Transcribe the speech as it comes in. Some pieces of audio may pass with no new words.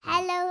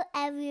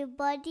Hello,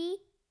 everybody.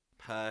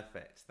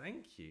 Perfect.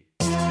 Thank you.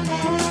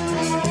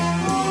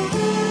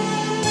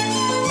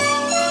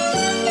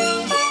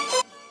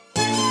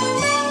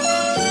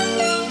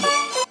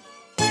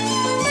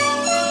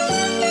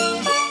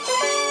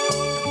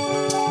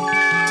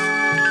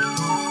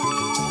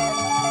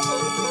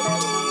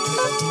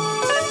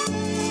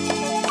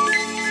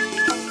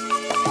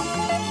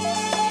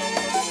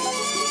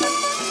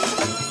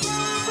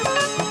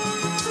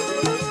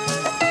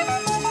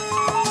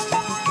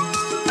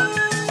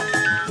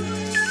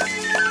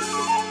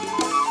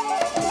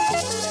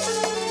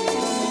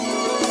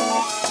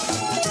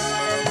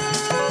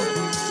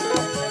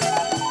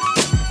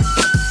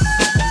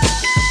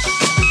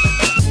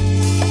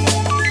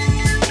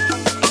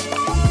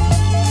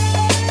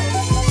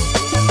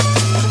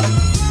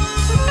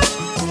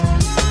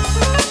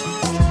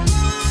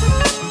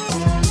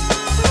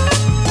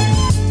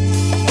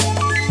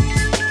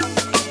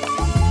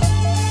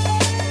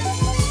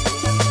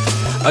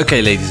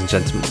 Okay, ladies and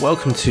gentlemen,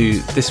 welcome to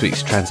this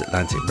week's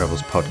Transatlantic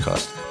Rebels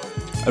podcast.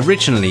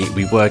 Originally,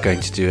 we were going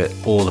to do it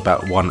all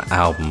about one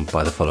album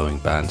by the following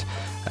band,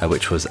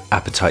 which was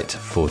Appetite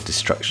for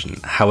Destruction.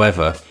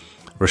 However,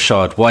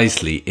 Rochard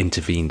wisely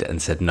intervened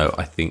and said, no,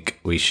 I think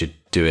we should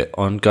do it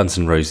on Guns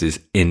N' Roses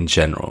in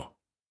general.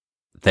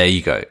 There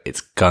you go,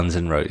 it's Guns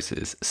N'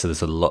 Roses, so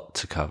there's a lot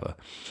to cover.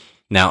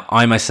 Now,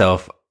 I'm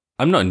not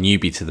a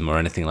newbie to them or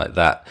anything like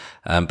that,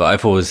 but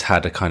I've always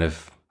had a kind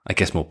of, I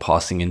guess, more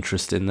passing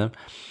interest in them.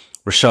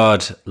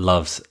 Rochard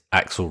loves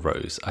Axl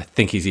Rose. I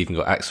think he's even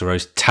got Axl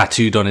Rose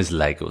tattooed on his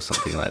leg or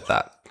something like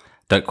that.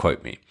 Don't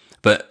quote me.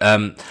 But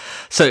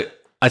so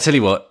I tell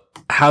you what,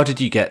 how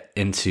did you get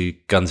into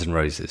Guns N'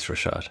 Roses,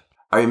 Rochard?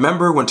 I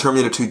remember when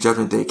Terminator 2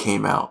 Judgment Day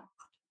came out,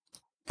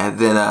 and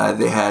then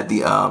they had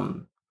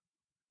the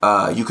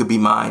You Could Be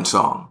Mine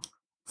song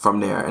from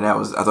there, and I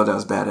thought that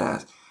was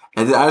badass.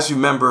 And then I just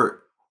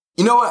remember,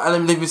 you know what?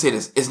 Let me say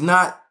this. It's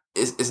not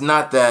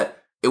that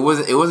it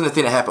wasn't a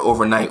thing that happened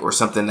overnight or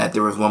something that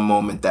there was one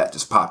moment that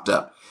just popped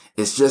up.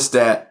 It's just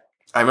that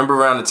I remember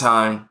around the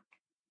time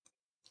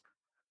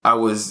I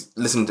was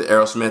listening to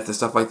Aerosmith and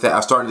stuff like that, I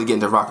was starting to get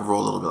into rock and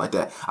roll a little bit like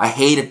that. I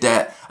hated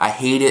that. I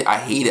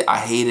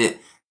hated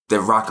the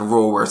rock and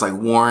roll where it's like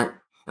Warrant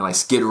and like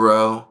Skid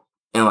Row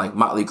and like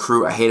Motley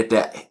Crue. I hated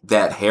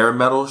that hair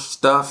metal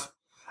stuff.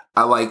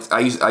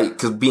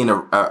 Cause being a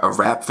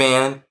rap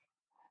fan,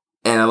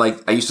 and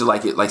I used to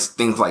like it, like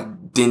things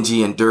like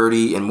dingy and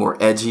dirty and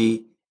more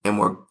edgy and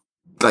more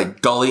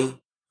like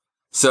gully.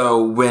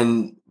 So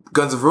when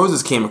Guns N'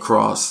 Roses came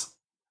across,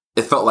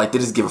 it felt like they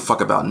just give a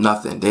fuck about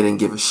nothing. They didn't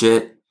give a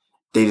shit.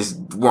 They just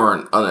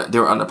weren't, they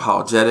were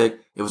unapologetic.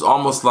 It was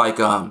almost like,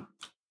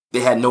 they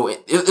had no,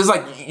 it's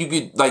like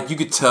you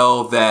could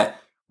tell that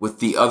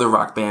with the other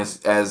rock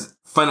bands, as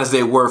fun as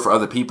they were for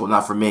other people,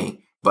 not for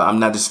me, but I'm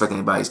not disrespecting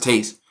anybody's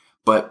taste,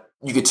 but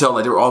you could tell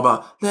like they were all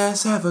about,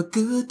 let's have a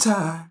good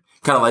time.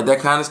 Kind of like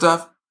that kind of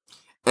stuff.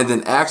 And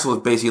then Axl was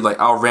basically like,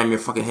 I'll ram your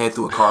fucking head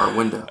through a car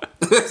window.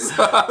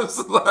 So I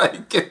was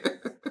like,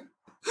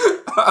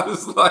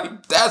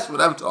 that's what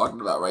I'm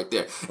talking about right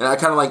there. And I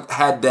kind of like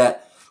had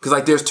that, because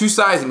like there's two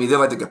sides of me. They're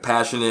like the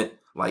compassionate,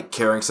 like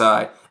caring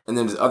side. And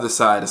then the other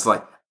side, it's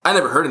like, I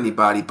never hurt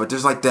anybody, but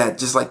there's like that,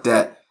 just like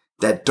that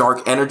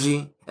dark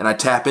energy. And I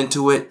tap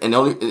into it. And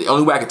the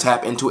only way I can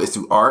tap into it is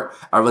through art.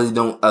 I really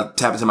don't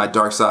tap into my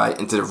dark side,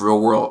 into the real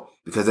world,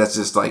 because that's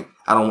just like,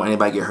 I don't want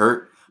anybody to get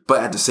hurt.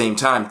 But at the same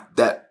time,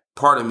 that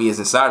part of me is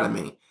inside of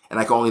me. And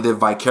I can only live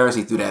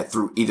vicariously through that,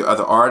 through either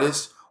other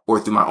artists or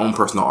through my own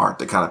personal art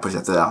to kind of push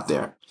that out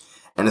there.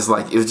 And it's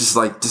like, it was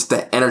just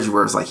that energy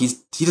where it's like, he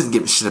doesn't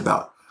give a shit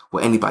about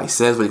what anybody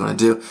says, what he's going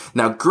to do.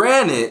 Now,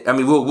 granted, I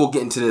mean, we'll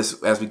get into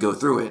this as we go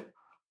through it.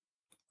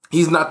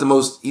 He's not the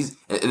most,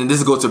 and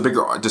this goes to a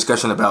bigger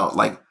discussion about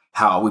like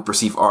how we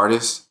perceive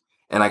artists.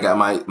 And I got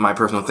my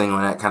personal thing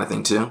on that kind of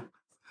thing too.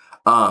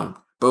 But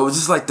it was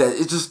just like that.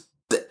 It's just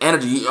the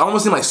energy. It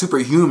almost seemed like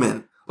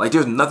superhuman. Like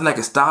there's nothing that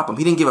could stop him.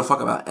 He didn't give a fuck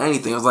about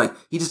anything. It was like,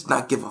 he just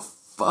not give a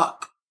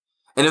fuck.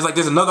 And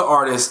there's another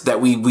artist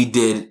that we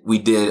did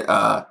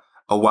a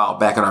while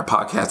back on our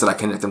podcast that I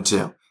connect them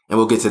to. And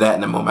we'll get to that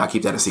in a moment. I'll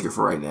keep that a secret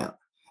for right now.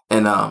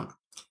 And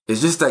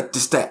it's just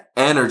that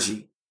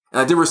energy.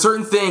 And there were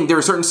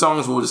certain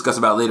songs we'll discuss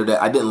about later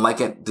that I didn't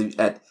like at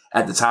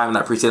the time, and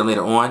I appreciate them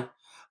later on.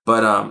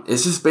 But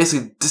it's just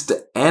basically just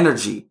the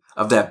energy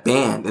of that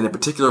band. And in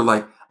particular,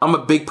 like, I'm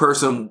a big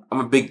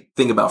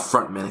thing about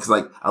frontmen. Cause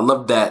like, I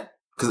love that,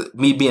 cause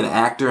me being an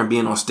actor and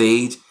being on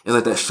stage is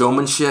like that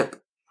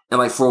showmanship. And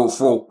like for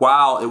a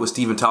while, it was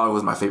Steven Tyler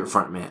was my favorite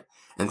frontman.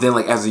 And then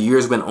like, as the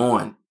years went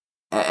on,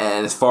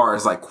 and as far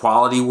as like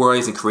quality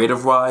wise and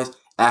creative wise,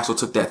 Axl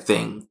took that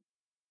thing.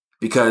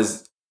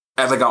 Because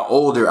as I got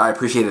older, I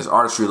appreciated his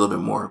artistry a little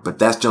bit more. But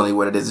that's generally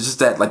what it is. It's just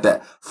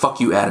that fuck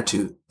you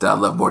attitude that I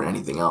love more than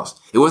anything else.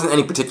 It wasn't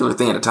any particular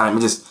thing at the time.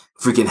 It just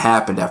freaking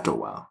happened after a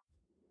while.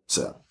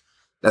 So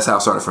that's how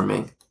it started for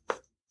me.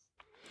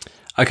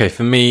 Okay,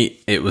 for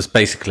me, it was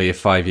basically a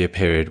 5-year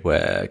period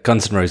where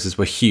Guns N' Roses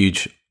were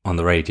huge on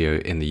the radio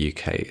in the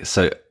UK.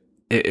 So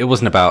it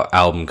wasn't about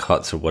album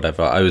cuts or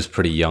whatever. I was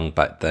pretty young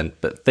back then,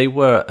 but they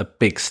were a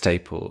big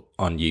staple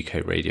on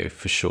UK radio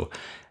for sure,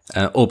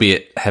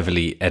 albeit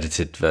heavily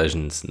edited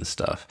versions and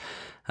stuff.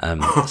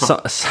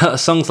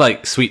 Songs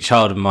like Sweet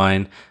Child of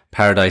Mine,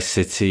 Paradise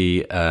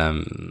City,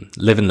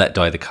 Live and Let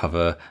Die, the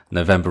cover,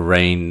 November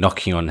Rain,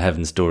 Knocking on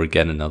Heaven's Door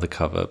Again, another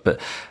cover. But,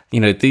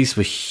 these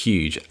were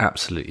huge,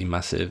 absolutely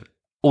massive.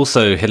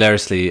 Also,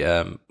 hilariously,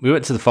 we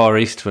went to the Far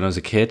East when I was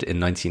a kid in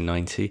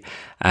 1990,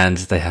 and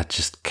they had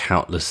just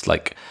countless,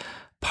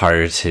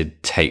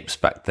 pirated tapes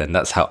back then.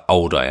 That's how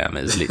old I am.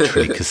 It's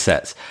literally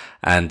cassettes.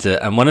 And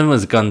one of them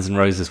was a Guns N'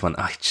 Roses one.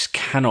 I just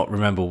cannot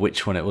remember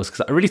which one it was,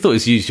 because I really thought it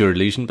was Use Your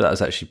Illusion, but that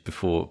was actually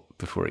before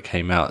it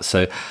came out.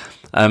 So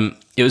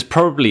it was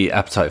probably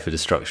Appetite for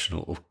Destruction,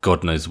 or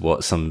God knows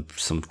what, some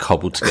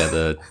cobbled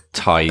together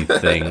Thai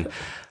thing.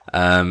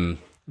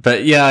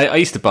 But yeah, I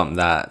used to bump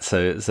that, so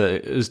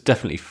it was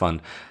definitely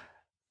fun.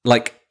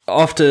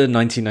 After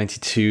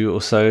 1992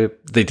 or so,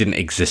 they didn't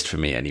exist for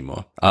me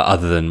anymore,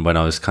 other than when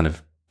I was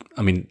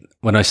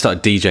when I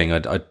started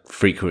DJing, I'd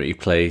frequently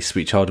play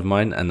Sweet Child of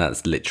Mine, and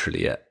that's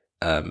literally it.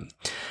 And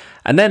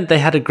then they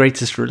had a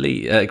greatest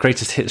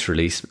hits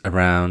release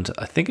around,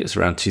 I think it was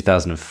around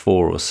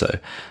 2004 or so.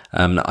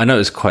 I know it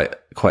was quite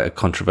a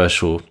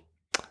controversial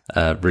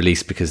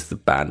release because the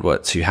band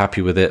weren't too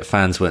happy with it,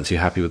 fans weren't too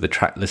happy with the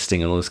track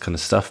listing and all this kind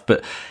of stuff,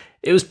 but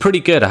it was pretty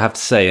good, I have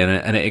to say,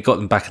 and it got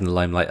them back in the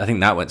limelight. I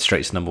think that went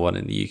straight to number one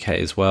in the UK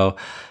as well.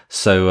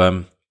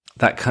 So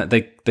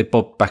they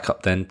bobbed back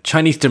up then.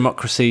 Chinese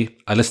Democracy,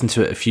 I listened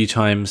to it a few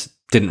times,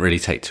 didn't really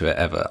take to it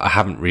ever. I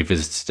haven't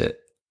revisited it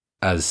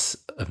as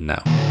of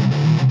now.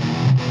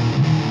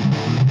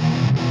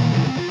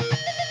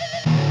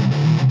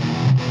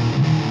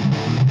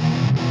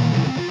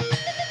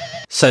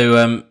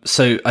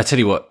 So I tell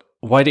you what,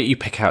 why don't you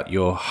pick out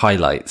your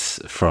highlights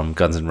from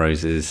Guns N'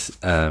 Roses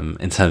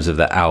in terms of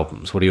their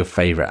albums? What are your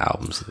favorite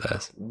albums of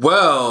theirs?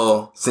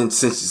 Well,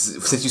 since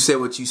you said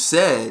what you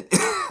said,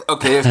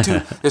 okay,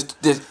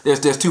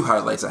 there's two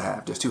highlights I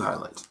have. There's two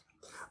highlights.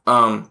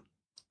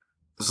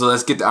 So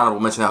let's get the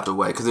honorable mention out the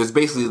way, because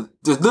there's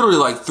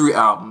literally three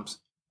albums.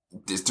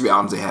 There's three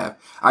albums they have.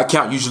 I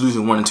count Use Your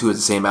Illusion 1 and 2 as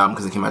the same album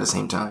because they came out at the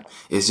same time.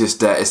 It's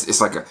just that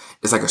it's like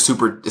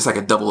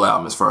a double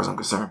album as far as I'm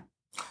concerned.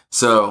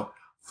 So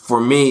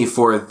for me,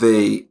 for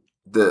the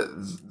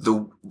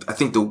I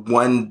think the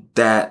one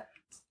that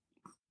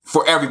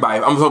for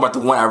everybody, I'm talking about the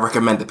one I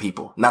recommend to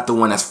people, not the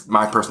one that's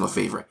my personal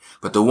favorite,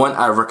 but the one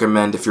I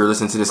recommend if you're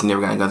listening to this and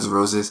never got Guns N'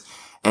 Roses,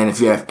 and if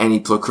you have any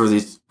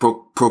proclivities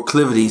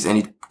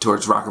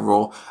towards rock and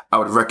roll, I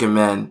would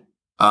recommend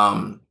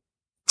Appetite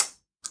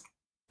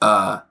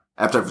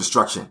for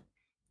Destruction.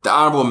 The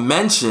honorable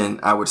mention,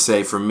 I would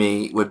say, for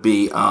me would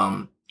be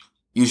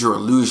Use Your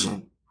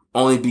Illusion,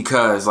 only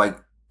because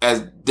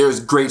as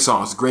there's great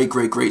songs,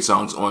 great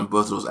songs on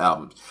both of those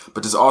albums,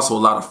 but there's also a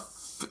lot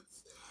of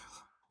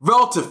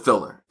relative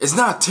filler. It's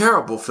not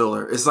terrible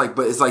filler. There's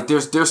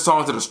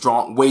songs that are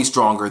strong, way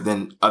stronger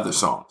than other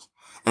songs,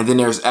 and then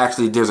there's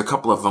a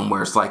couple of them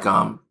where it's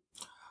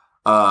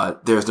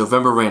there's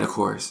November Rain, of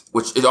course,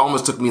 which it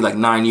almost took me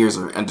 9 years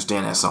to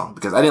understand that song,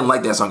 because I didn't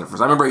like that song at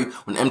first. I remember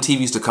when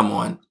MTV used to come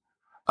on,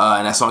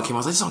 and that song came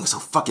on, I was like, this song is so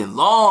fucking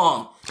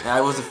long, and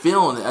I wasn't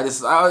feeling it. Every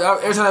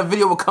time that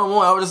video would come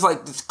on, I would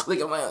just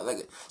click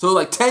on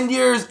so 10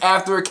 years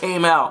after it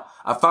came out,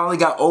 I finally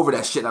got over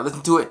that shit, and I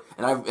listened to it,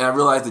 and I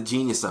realized the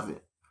genius of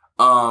it.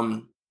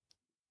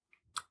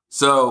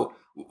 So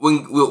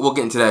we'll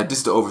get into that,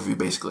 just the overview,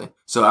 basically.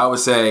 So I would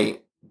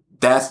say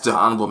that's the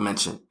honorable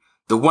mention.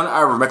 The one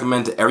I would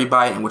recommend to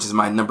everybody, and which is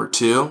my number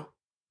 2,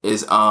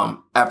 is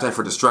Appetite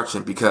for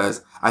Destruction,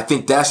 because I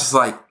think that's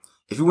just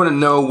if you want to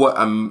know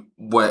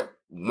what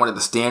one of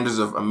the standards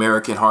of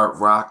American hard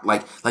rock,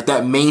 like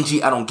that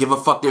mangy, I don't give a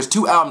fuck. There's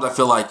two albums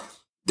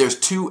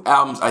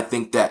I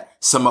think that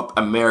sum up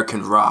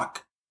American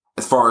rock,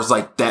 as far as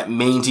that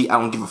mangy, I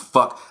don't give a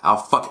fuck. I'll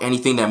fuck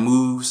anything that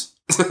moves.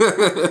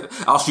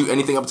 I'll shoot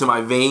anything up to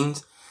my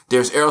veins.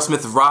 There's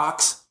Aerosmith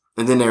Rocks,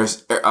 and then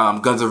there's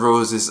Guns N'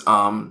 Roses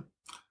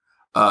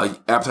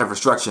Appetite for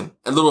Destruction.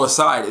 A little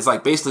aside, it's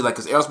basically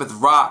because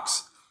Aerosmith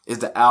Rocks is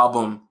the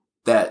album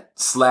that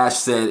Slash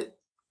said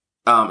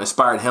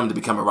inspired him to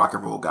become a rock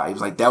and roll guy. He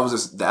was that was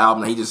just the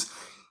album that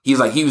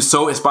he was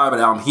so inspired by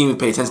the album, he didn't even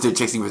pay attention to the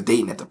chicks he was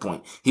dating at the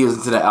point. He was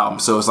into that album.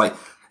 So it's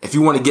if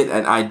you want to get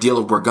an idea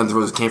of where Guns N'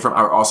 Roses came from,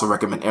 I would also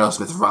recommend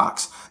Aerosmith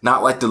Rocks.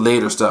 Not the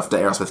later stuff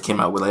that Aerosmith came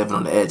out with, Living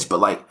on the Edge, but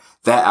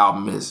that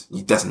album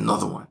that's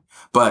another one.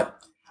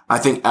 But I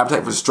think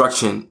Appetite for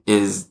Destruction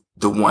is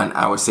the one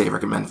I would say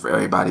recommend for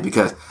everybody,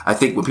 because I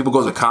think when people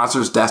go to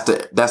concerts, that's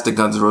the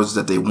Guns N' Roses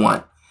that they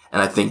want.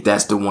 And I think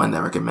that's the one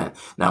that I recommend.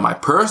 Now, my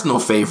personal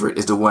favorite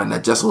is the one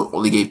that just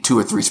only gave 2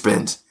 or 3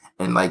 spins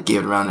and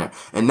gave it around there.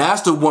 And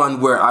that's the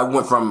one where I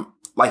went from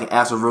an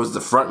Axl Rose,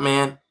 the front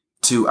man,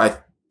 to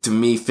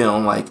me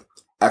feeling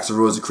Axl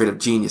Rose is a creative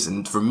genius.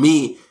 And for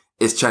me,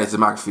 it's Chinese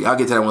Democracy. I'll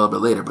get to that one a little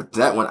bit later. But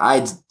that one, I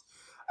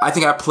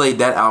think I played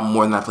that album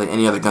more than I played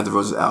any other Guns N'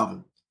 Roses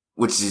album.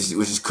 which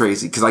is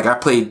crazy. Because like I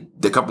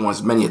played the couple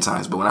ones many a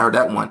times, but when I heard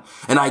that one,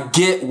 and I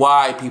get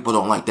why people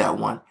don't like that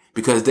one,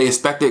 because they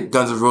expected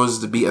Guns N' Roses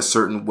to be a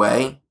certain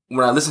way.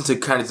 When I listen to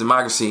Kind of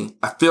Democracy,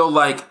 I feel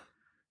like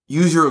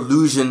Use Your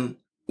Illusion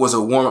was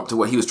a warm up to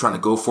what he was trying to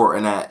go for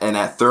in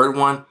that third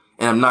one.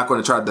 And I'm not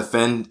going to try to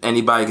defend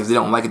anybody because they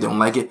don't like it, they don't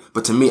like it.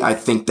 But to me, I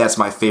think that's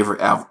my favorite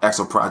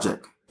Axl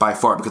project by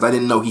far because I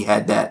didn't know he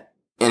had that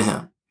in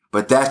him.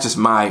 But that's just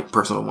my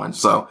personal one.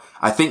 So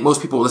I think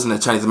most people listen to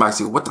Chinese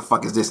Democracy, what the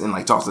fuck is this? And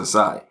like toss it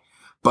aside.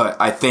 But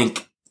I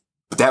think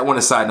that one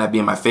aside not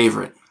being my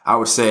favorite, I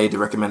would say to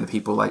recommend to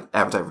people like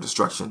Appetite for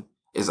Destruction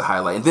is a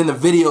highlight. And then the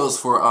videos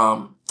for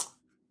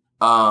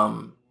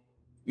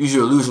Use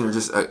Your Illusion are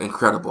just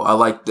incredible. I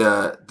like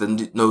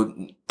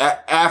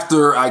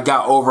after I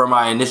got over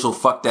my initial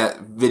fuck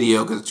that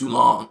video because it's too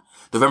long.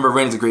 November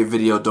Rain is a great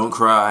video. Don't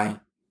Cry,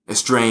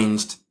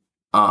 Estranged,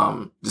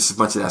 just a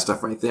bunch of that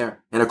stuff right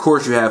there. And of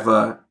course you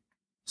have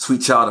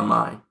Sweet Child of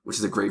Mine, which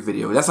is a great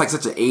video. That's like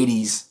such an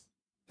 80s,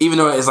 even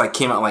though it's like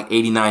came out like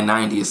 89,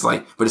 90, it's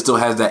like, but it still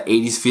has that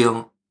 80s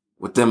feel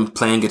with them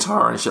playing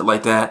guitar and shit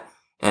like that.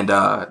 And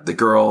the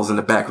girls in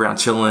the background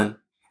chilling.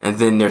 And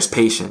then there's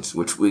Patience,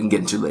 which we can get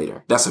into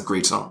later. That's a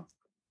great song.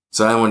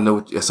 So I want to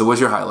know, so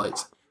what's your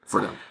highlights for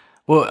them?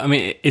 Well, I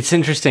mean, it's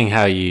interesting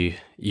how you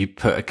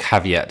put a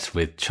caveat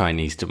with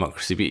Chinese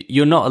Democracy, but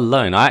you're not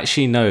alone. I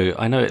know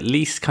at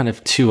least kind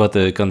of 2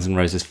 other Guns N'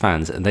 Roses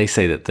fans, and they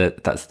say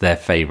that that's their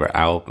favorite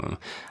album.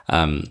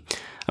 I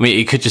mean,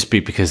 it could just be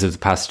because of the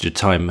passage of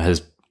time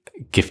has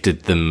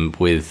gifted them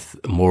with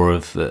more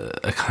of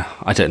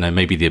I don't know,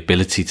 maybe the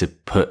ability to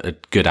put a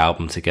good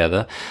album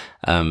together.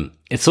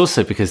 It's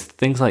also because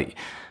things like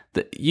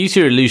Use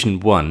Your Illusion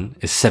 1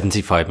 is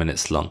 75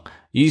 minutes long.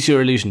 Use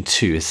Your Illusion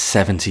 2 is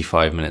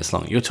 75 minutes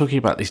long. You're talking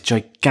about these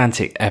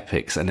gigantic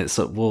epics, and it's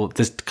like, well,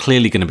 there's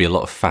clearly going to be a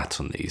lot of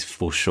fat on these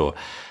for sure.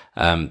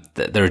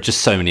 There are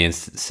just so many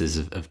instances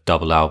of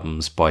double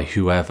albums by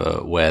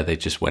whoever where they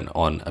just went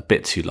on a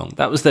bit too long.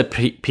 That was their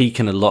peak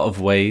in a lot of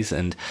ways,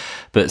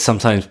 but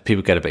sometimes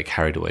people get a bit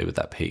carried away with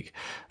that peak.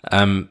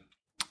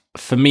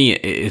 For me,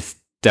 it is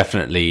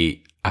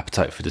definitely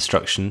Appetite for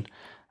Destruction.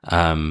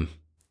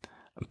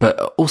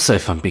 But also,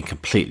 if I'm being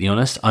completely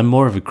honest, I'm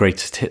more of a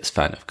greatest hits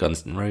fan of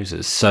Guns N'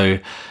 Roses. So,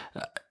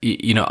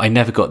 I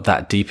never got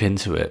that deep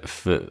into it,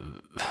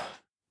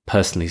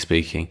 personally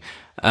speaking.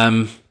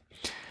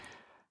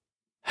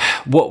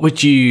 What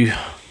would you...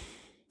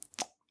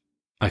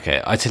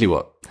 Okay, I tell you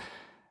what.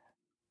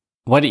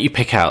 Why don't you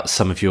pick out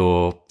some of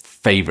your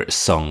favourite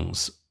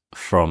songs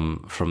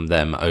from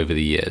them over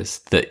the years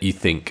that you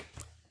think...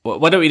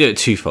 Why don't we do it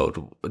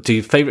twofold?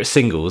 Do favourite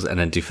singles and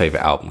then do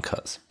favourite album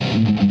cuts.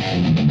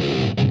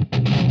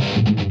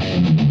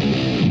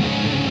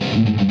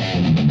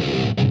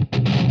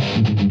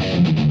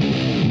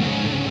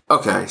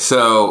 Okay,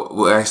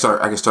 so I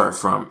can start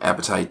from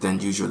Appetite, then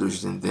Use Your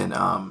Illusion, and then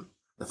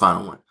the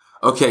final one.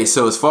 Okay,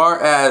 so as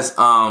far as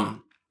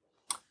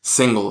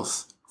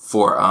singles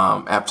for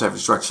Appetite for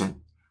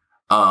Destruction,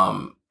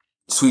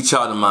 Sweet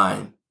Child of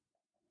Mine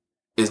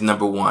is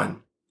number 1.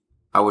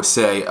 I would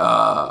say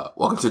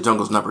Welcome to the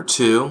Jungle is number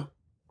 2.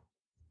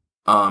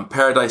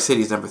 Paradise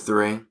City is number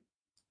 3.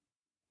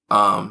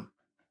 But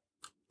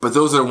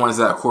those are the ones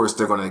that, of course,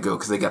 they're going to go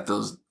because they got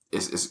those.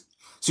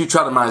 Sweet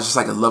Child of Mine is just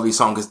like a lovely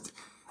song. Because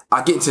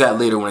I'll get into that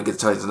later when I get to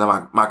Chinese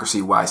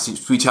Democracy. Why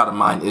Sweet Child of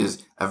Mine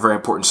is a very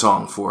important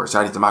song for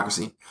Chinese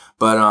Democracy.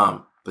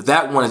 But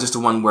that one is just the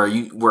one where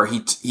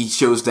he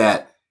shows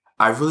that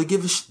I really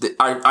give a shit.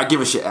 I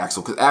give a shit,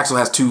 Axl, because Axl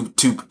has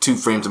two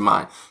frames of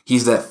mind.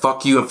 He's that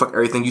fuck you and fuck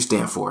everything you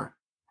stand for.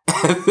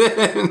 And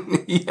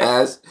then he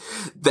has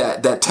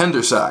that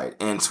tender side,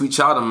 and Sweet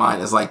Child of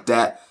Mine is like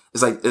that.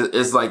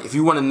 It's like if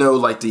you want to know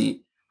like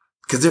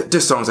because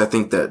there's songs I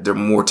think that they're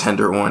more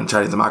tender on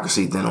Chinese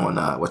Democracy than on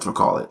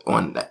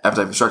on Appetite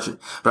for Destruction.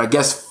 But I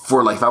guess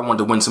for like if I wanted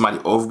to win somebody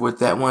over with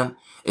that one,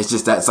 it's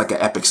just that it's like an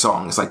epic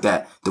song. It's like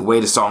that the way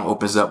the song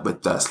opens up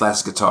with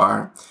Slash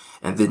guitar,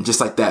 and then just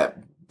like that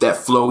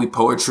flowy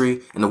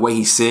poetry and the way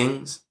he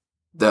sings.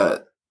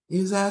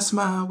 Is that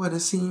smile what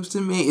it seems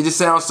to me? It just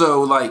sounds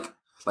so like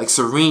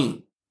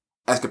serene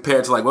as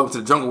compared to like Welcome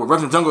to the Jungle. Where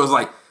Welcome to the Jungle is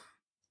like,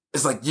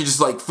 it's like you just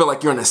like feel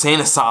like you're in a insane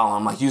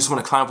asylum. Like you just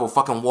want to climb up a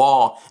fucking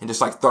wall and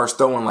just like start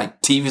throwing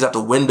like TVs out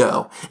the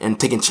window and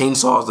taking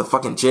chainsaws to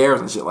fucking chairs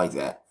and shit like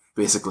that,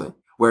 basically.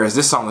 Whereas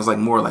this song is like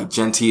more like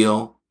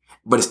genteel,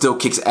 but it still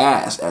kicks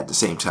ass at the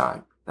same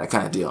time. That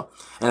kind of deal.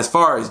 And as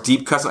far as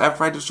deep cuts of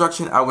Appetite for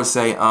Destruction, I would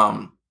say,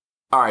 all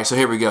right, so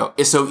here we go.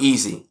 It's So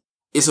Easy.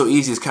 It's So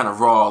Easy is kind of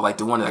raw, like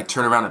the one that like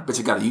turn around and bitch,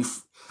 I got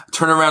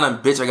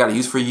a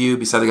use for you.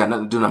 Besides, I got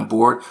nothing to do and I'm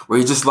bored. Where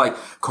he's just like,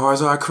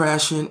 cars are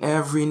crashing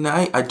every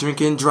night. I drink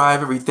and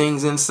drive,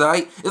 everything's in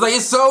sight.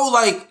 It's so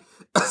like,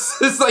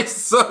 it's like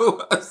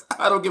so,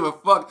 I don't give a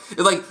fuck. It's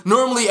like,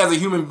 normally as a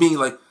human being,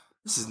 like,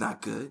 this is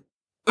not good.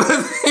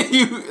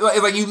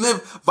 you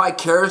live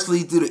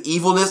vicariously through the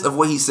evilness of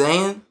what he's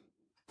saying.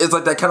 It's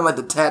like that kind of like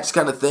detached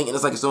kind of thing, and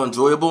it's like it's so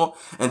enjoyable.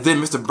 And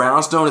then Mr.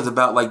 Brownstone is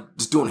about like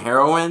just doing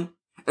heroin.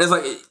 And it's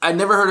like I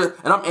never heard of,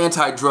 and I'm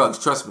anti-drugs,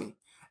 trust me.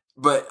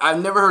 But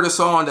I've never heard a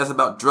song that's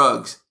about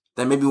drugs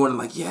that made me want to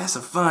like, yeah, it's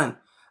a fun.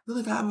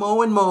 Look, I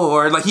more and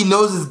more. Like he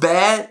knows it's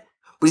bad,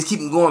 but he's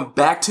keeping going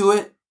back to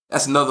it.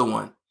 That's another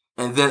one.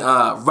 And then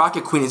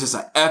Rocket Queen is just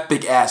an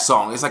epic ass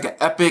song. It's like an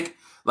epic,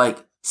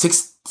 like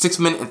 6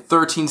 minute and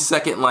 13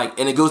 second, like,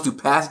 and it goes through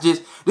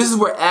passages. This is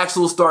where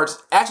Axl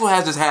starts. Axl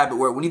has this habit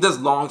where when he does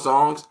long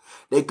songs,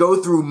 they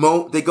go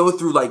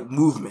through like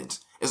movements.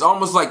 It's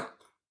almost like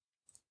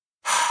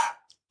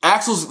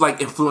Axl's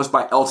like influenced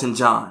by Elton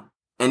John.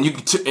 And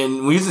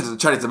and when you listen to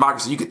Chinese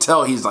Democracy, you could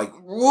tell he's like,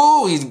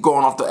 whoa, he's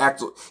going off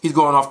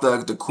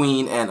the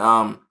Queen and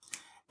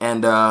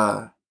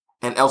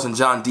Elton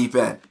John deep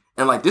end.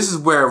 And like this is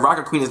where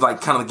Rocket Queen is like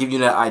kind of giving you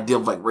that idea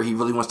of like where he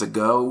really wants to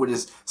go with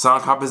his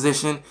song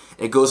composition.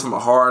 It goes from a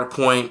hard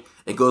point,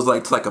 it goes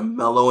like to like a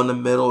mellow in the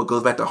middle, it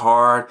goes back to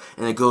hard,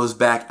 and it goes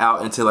back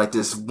out into like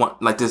this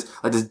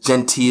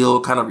genteel,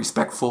 kind of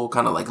respectful,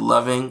 kind of like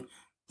loving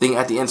thing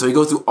at the end. So he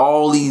goes through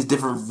all these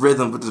different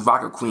rhythms with this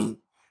Rocket Queen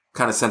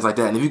kind of sense like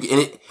that. And if you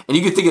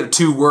can think of the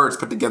two words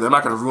put together, I'm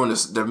not going to ruin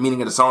the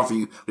meaning of the song for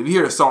you. But if you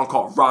hear a song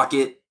called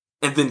Rocket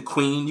and then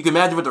Queen, you can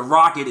imagine what the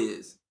rocket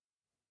is.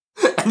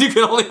 And you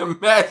can only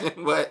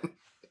imagine what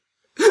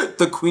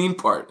the Queen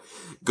part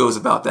goes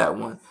about that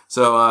one.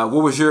 So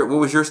what was your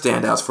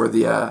standouts for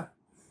the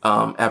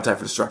Appetite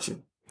for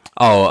Destruction?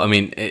 Oh, I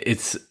mean,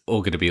 it's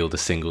all going to be all the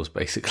singles,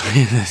 basically.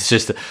 It's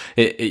just,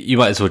 you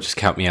might as well just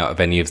count me out of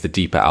any of the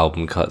deeper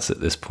album cuts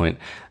at this point,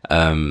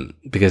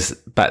 because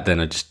back then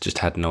I just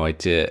had no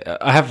idea.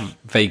 I have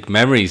vague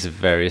memories of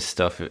various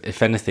stuff.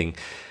 If anything,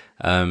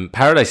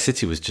 Paradise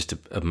City was just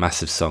a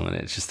massive song, and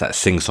it's just that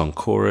sing-song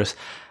chorus.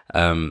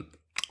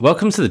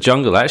 Welcome to the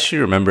Jungle. I actually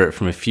remember it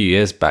from a few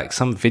years back.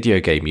 Some video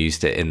game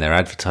used it in their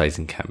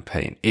advertising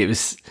campaign. It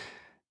was...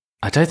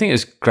 I don't think it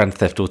was Grand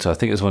Theft Auto. I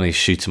think it was one of these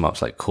shoot 'em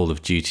ups like Call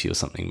of Duty or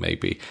something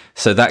maybe.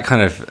 So that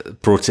kind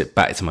of brought it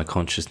back to my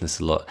consciousness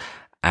a lot.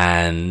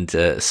 And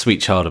Sweet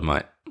Child of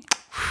Mine.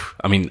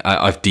 I mean,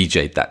 I've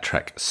DJ'd that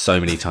track so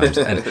many times.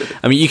 And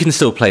I mean, you can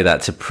still play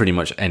that to pretty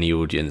much any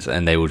audience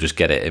and they will just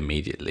get it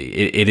immediately.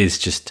 It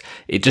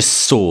just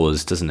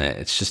soars, doesn't it?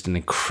 It's just an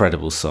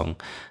incredible song.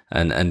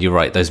 And you're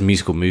right, those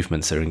musical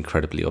movements are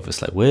incredibly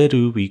obvious. Like, where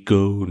do we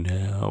go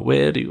now?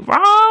 Where do we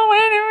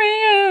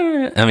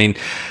go? I mean...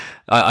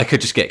 I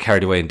could just get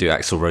carried away and do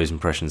Axl Rose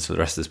impressions for the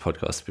rest of this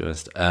podcast, to be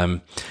honest.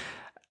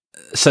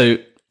 So,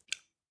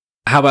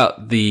 how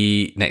about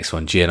the next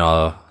one,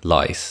 GNR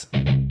Lies?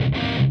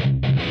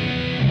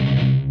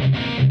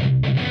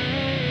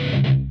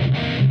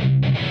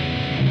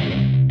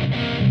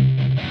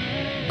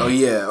 Oh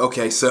yeah,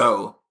 okay.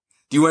 So,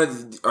 do you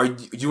want to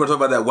talk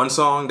about that one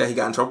song that he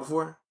got in trouble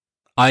for?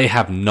 I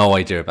have no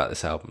idea about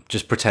this album.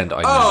 Just pretend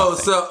I know.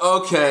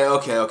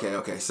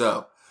 Okay.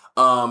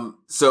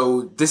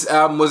 So this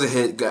album was a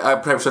hit. I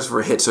probably searched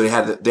for a hit, so they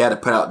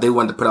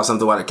wanted to put out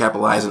something while they're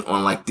capitalizing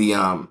on like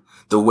the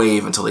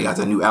wave until they got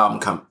the new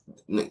album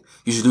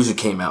Use Illusion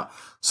came out.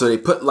 So they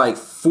put like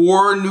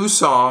 4 new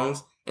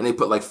songs and they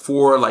put like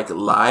 4 like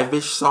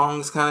live-ish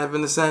songs kind of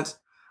in a sense.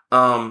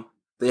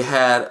 They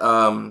had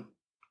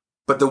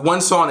but the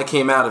one song that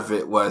came out of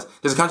it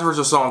there's a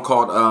controversial song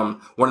called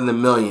One in a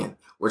Million.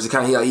 Where it's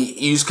kind of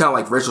he used kind of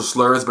like racial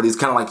slurs, but he's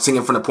kind of like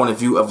singing from the point of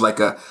view of like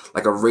a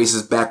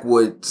racist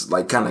backwoods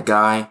like kind of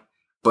guy.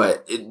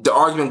 But the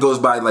argument goes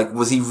by like,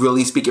 was he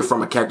really speaking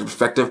from a character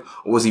perspective,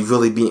 or was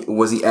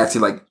he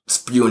actually like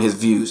spewing his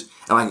views?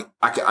 And like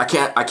I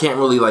can't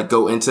really like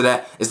go into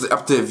that. It's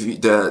up to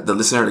the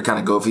listener to kind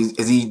of go if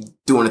is he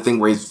doing a thing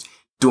where he's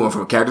doing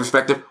from a character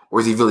perspective, or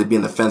is he really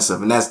being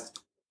offensive? And that's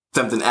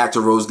something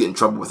Axl Rose get in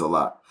trouble with a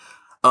lot.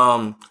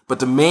 But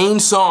the main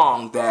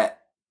song that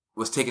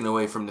was taken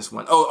away from this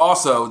one. Oh,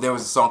 also, there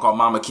was a song called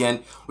Mama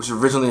Ken, which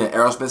was originally an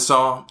Aerosmith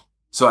song.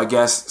 So I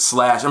guess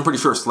I'm pretty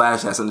sure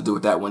Slash has something to do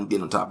with that one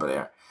getting on top of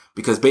there.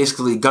 Because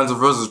basically, Guns N'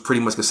 Roses is pretty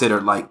much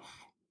considered like...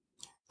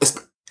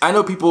 I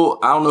don't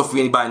know if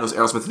anybody knows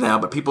Aerosmith now,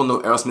 but people know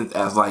Aerosmith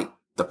as like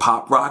the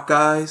pop rock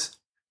guys.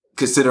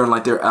 Considering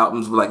like their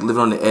albums were like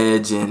Living on the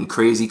Edge and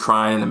Crazy,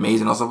 Crying, and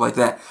Amazing, and stuff like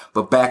that.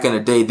 But back in the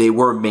day, they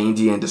were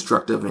mangy and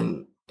destructive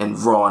and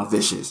raw and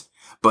vicious.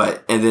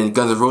 And then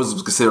Guns N' Roses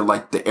was considered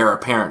like the heir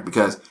apparent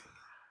because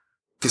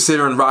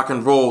considering rock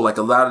and roll, like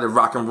a lot of the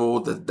rock and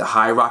roll, the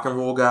high rock and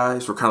roll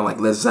guys were kind of like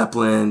Led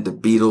Zeppelin, the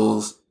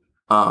Beatles,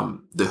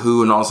 the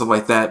Who and all stuff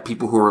like that.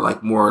 People who were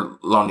like more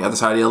along the other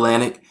side of the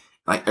Atlantic.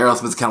 Like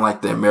Aerosmith's kind of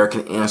like the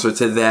American answer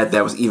to that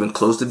was even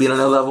close to being on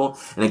that level.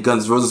 And then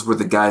Guns N' Roses were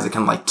the guys that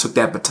kind of like took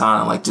that baton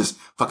and like just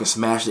fucking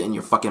smashed it in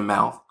your fucking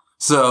mouth.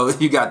 So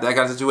you got that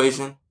kind of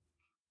situation.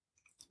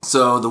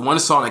 So the one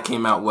song that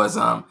came out was,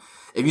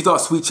 if you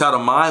thought Sweet Child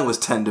of Mine was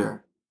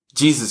tender,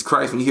 Jesus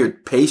Christ, when you hear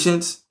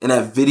Patience in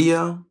that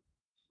video,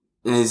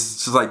 and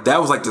it's just like, that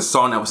was like the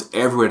song that was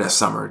everywhere that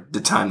summer, the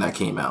time that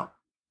came out.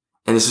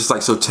 And it's just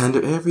like so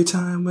tender every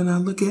time when I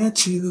look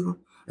at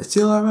you, it's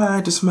still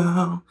alright to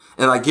smile.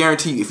 And I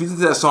guarantee you, if you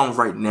listen to that song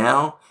right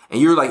now,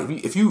 and you're like,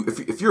 if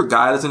you're a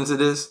guy listening to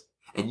this,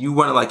 and you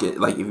want to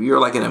if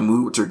you're like in a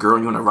mood with your girl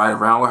and you want to ride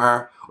around with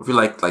her, or if you're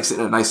like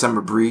sitting in a nice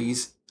summer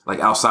breeze, like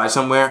outside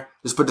somewhere,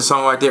 just put the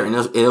song right there, and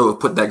it'll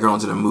put that girl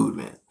into the mood,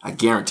 man. I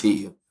guarantee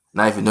you.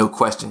 Not even no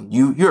question.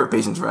 You're a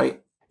Patience,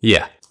 right?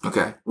 Yeah.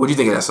 Okay. What do you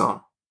think of that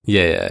song?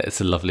 Yeah,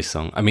 it's a lovely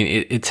song. I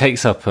mean, it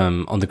takes up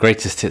on the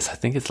greatest hits. I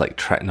think it's like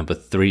track number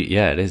 3.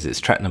 Yeah, it is. It's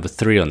track number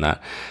 3 on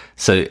that.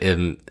 So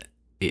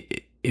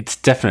it's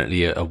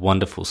definitely a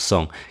wonderful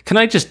song. Can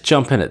I just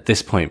jump in at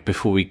this point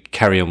before we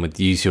carry on with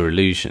Use Your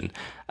Illusion?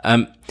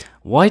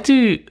 Why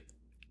do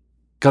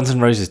Guns N'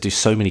 Roses do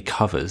so many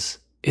covers?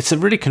 It's a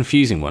really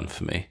confusing one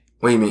for me.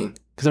 What do you mean?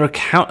 Because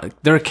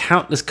there are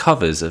countless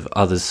covers of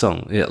other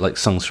songs, like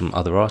songs from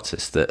other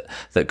artists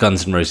that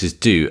Guns N' Roses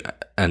do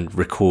and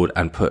record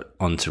and put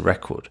onto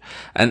record.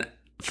 And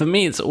for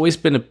me, it's always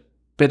been a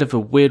bit of a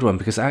weird one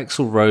because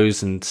Axl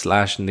Rose and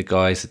Slash and the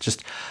guys are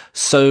just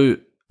so,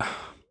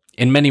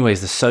 in many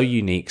ways, they're so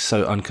unique,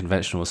 so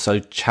unconventional, so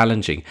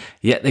challenging,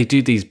 yet they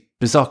do these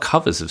bizarre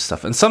covers of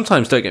stuff. And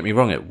sometimes, don't get me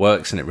wrong, it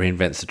works and it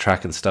reinvents the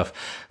track and stuff.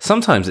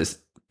 Sometimes it's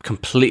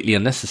completely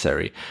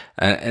unnecessary.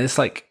 And it's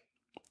like,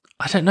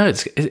 I don't know.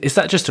 Is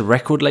that just a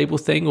record label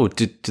thing, or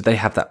do they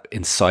have that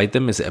inside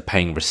them? Is it a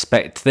paying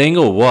respect thing,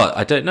 or what?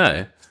 I don't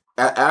know.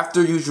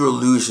 After Use Your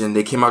Illusion,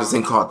 they came out with this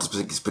thing called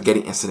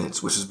Spaghetti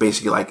Incidents, which was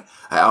basically like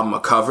an album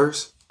of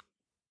covers.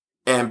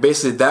 And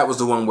basically that was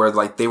the one where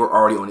like they were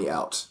already on the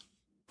outs.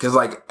 Because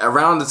like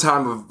around the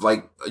time of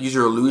like Use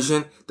Your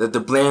Illusion, that the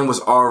band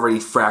was already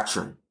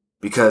fracturing.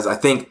 Because I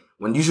think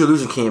when Use Your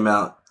Illusion came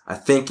out, I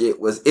think it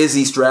was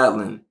Izzy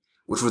Stradlin,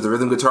 which was the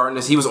rhythm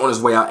guitarist. He was on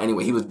his way out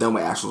anyway. He was done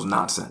with Axl's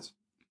nonsense.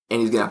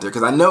 And he's getting out there.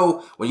 Because I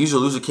know when Use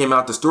Your Illusion came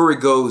out, the story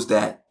goes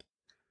that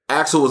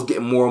Axl was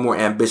getting more and more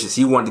ambitious.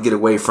 He wanted to get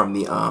away from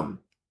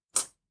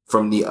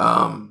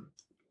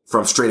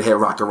straight ahead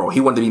rock and roll. He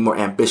wanted to be more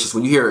ambitious.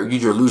 When you hear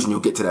Use Your Illusion,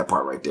 you'll get to that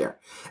part right there.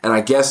 And I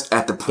guess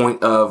at the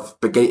point of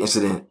Spaghetti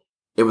Incident,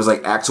 it was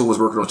like Axl was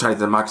working on Chinese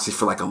Democracy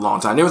for like a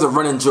long time. There was a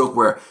running joke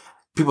where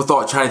people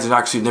thought Chinese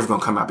Democracy was never going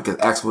to come out because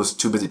Axl was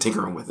too busy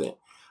tinkering with it.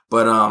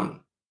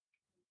 But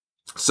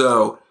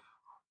so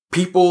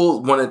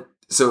people wanted.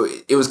 So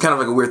it was kind of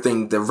like a weird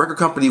thing. The record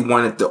company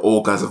wanted the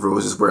old Guns N'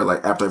 Roses, where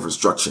like Appetite for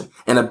Destruction,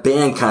 and a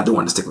band kind of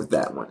wanted to stick with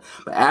that one.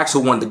 But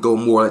Axl wanted to go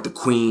more like the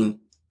Queen,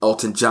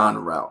 Elton John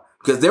route,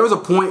 because there was a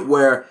point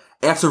where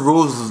Axl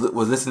Rose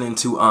was listening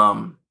to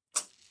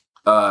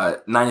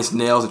 9 Inch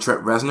Nails and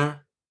Trent Reznor,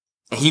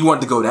 and he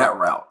wanted to go that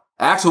route.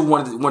 Axl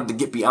wanted to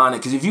get beyond it,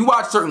 because if you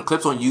watch certain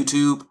clips on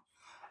YouTube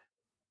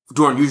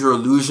during Use Your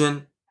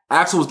Illusion,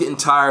 Axl was getting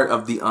tired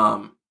of the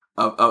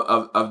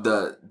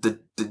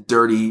the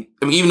dirty.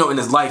 I mean, even though in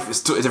his life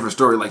it's a different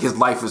story. Like his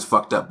life is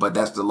fucked up, but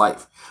that's the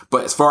life.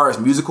 But as far as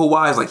musical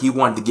wise, like he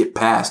wanted to get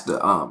past the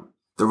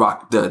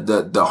rock,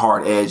 the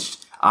hard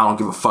edged, I don't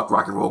give a fuck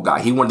rock and roll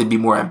guy. He wanted to be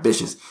more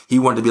ambitious. He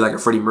wanted to be like a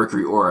Freddie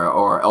Mercury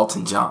or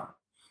Elton John.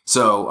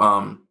 So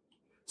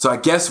I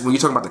guess when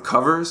you're talking about the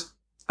covers,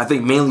 I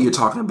think mainly you're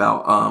talking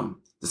about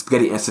the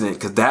Spaghetti Incident,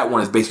 because that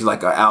one is basically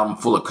like an album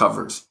full of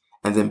covers.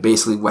 And then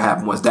basically what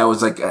happened was that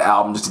was like an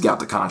album just to get out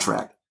the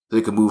contract so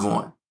they could move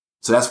on.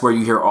 So that's where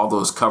you hear all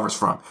those covers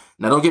from.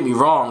 Now, don't get me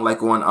wrong.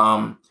 Like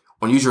on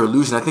Use Your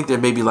Illusion, I think there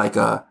may be like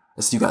let's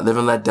see, you got Live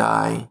and Let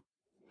Die,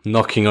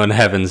 Knocking on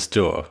Heaven's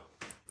Door.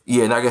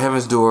 Yeah, Knocking on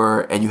Heaven's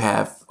Door, and you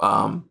have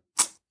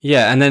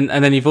yeah, and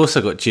then you've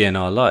also got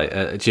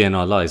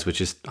GNR Lies,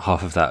 which is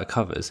half of that are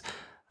covers.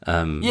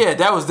 Yeah,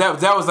 that was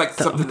like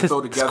something to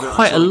throw together. It's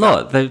quite a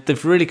lot.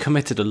 They've really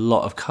committed a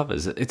lot of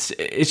covers.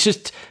 It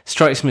just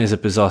strikes me as a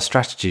bizarre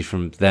strategy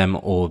from them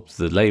or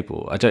the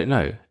label. I don't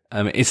know.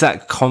 Is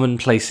that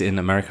commonplace in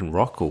American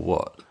rock or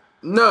what?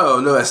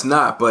 No, it's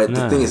not. But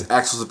the thing is,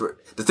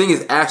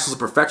 Axl's a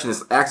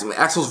perfectionist. When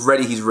Axl's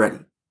ready, he's ready.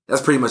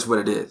 That's pretty much what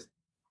it is.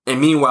 And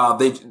meanwhile,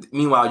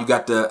 you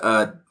got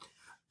the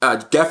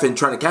Geffen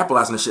trying to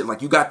capitalize on the shit.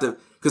 Like you got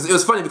because it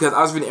was funny because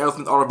I was reading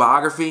Aerosmith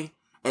autobiography,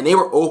 and they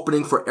were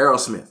opening for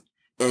Aerosmith.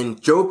 And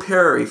Joe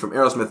Perry from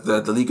Aerosmith,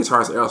 the lead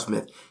guitarist of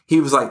Aerosmith, he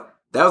was like,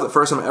 that was the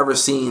first time I ever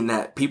seen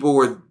that Guns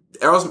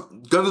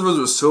N' Roses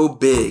was so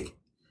big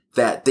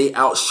that they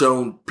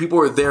outshone, people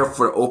were there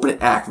for the opening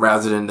act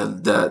rather than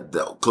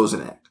the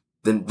closing act,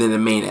 than the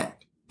main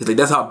act. It's like,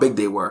 that's how big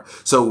they were.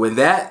 So when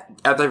that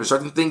Appetite for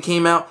Destruction thing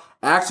came out,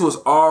 Axl was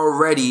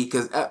already,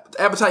 because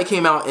Appetite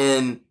came out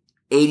in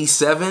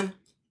 87,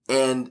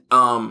 and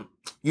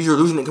Use Your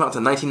Illusion didn't come out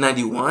until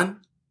 1991.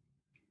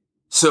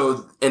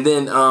 So, and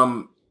then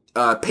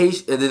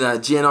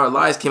GNR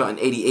Lies came out in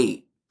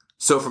 88.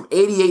 So from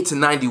 88 to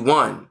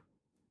 91,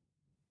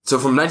 so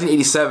from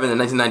 1987 to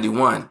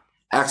 1991,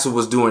 Axl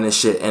was doing this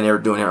shit and they were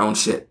doing their own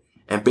shit.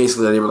 And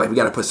basically they were like, we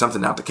got to put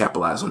something out to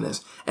capitalize on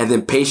this. And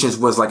then Patience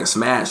was like a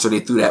smash. So they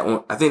threw that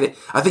on.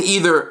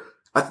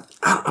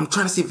 I'm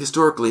trying to see if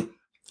historically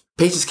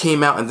Patience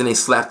came out and then they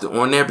slapped it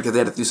on there because they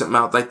had to do something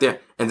out like there.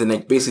 And then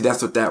basically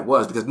that's what that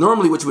was. Because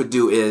normally what you would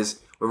do is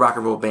with rock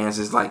and roll bands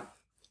is like,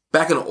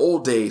 back in the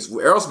old days,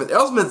 with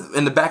Aerosmith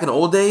in the back in the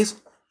old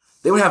days,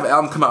 they would have an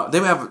album come out.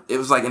 It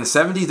was like in the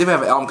 70s, they would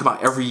have an album come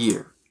out every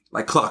year.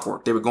 Like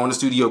clockwork. They would go in the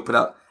studio, put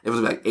out, it was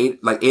like eight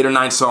or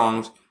nine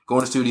songs, go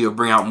in the studio,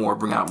 bring out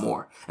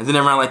more. And then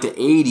around like the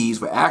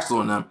 80s with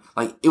Axl and them,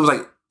 like it was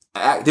like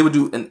they would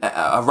do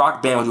a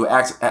rock band would do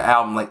an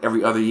album like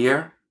every other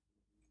year,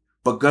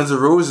 but Guns N'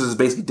 Roses is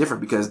basically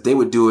different because they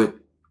would do it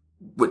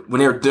when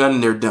they're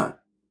done. They're done,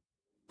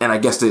 and I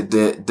guess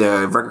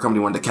the record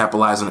company wanted to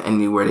capitalize on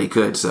anywhere they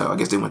could, so I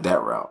guess they went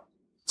that route.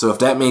 So if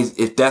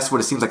that's what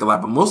it seems like a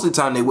lot, but most of the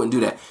time they wouldn't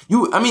do that.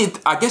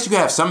 I guess you could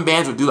have some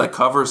bands would do like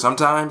covers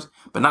sometimes,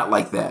 but not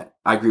like that.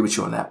 I agree with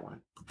you on that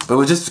one. But it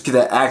was just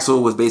that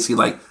Axl was basically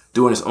like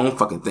doing his own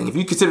fucking thing. If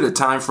you consider the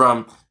time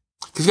from,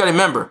 because you got to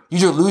remember,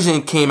 Use Your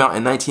Illusion came out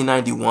in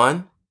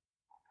 1991,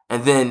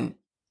 and then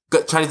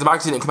Chinese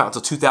Democracy didn't come out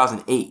until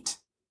 2008.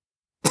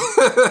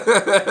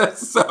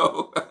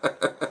 so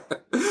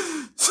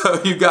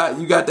you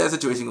got that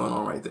situation going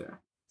on right there.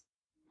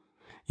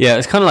 Yeah,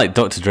 it's kind of like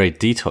Dr. Dre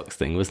Detox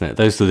thing, wasn't it?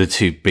 Those were the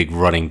two big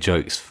running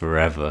jokes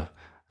forever.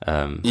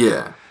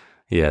 Yeah,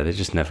 they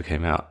just never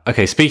came out.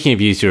 Okay, speaking of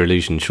Use Your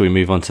Illusion, shall we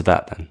move on to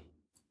that then?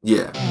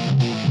 Yeah.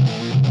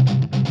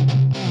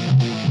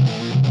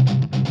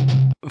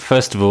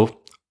 First of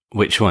all,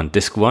 which one?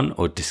 Disc 1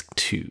 or Disc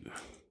 2?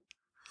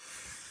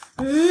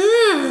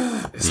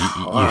 You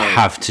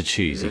have to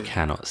choose. You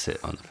cannot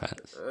sit on the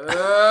fence.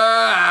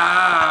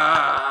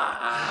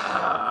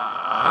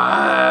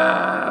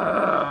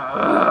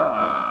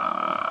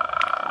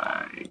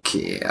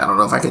 I don't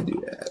know if I can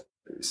do that.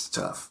 It's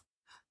tough.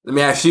 Let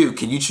me ask you,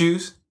 can you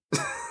choose?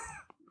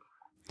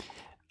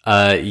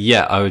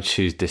 Yeah, I would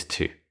choose Disc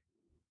 2.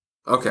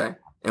 Okay.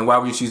 And why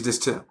would you choose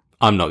Disc 2?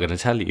 I'm not going to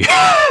tell you.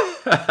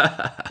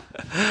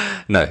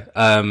 No.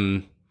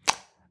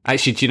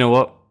 Actually, do you know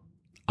what?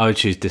 I would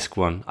choose Disc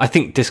 1. I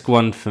think Disc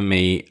 1 for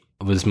me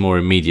was more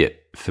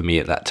immediate for me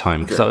at that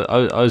time because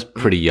I was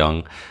pretty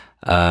young.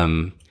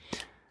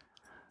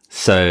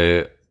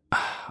 So,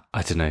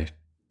 I don't know.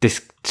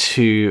 Disc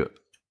 2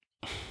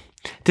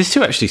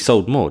 actually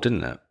sold more,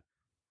 didn't it?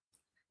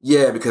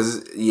 Yeah,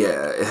 because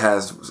it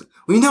has.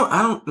 Well,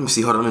 I don't. Let me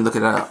see. Hold on, let me look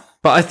it up.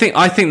 But I think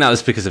that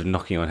was because of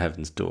Knocking on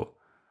Heaven's Door.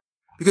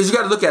 Because you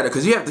got to look at it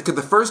because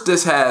the first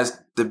disc has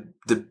the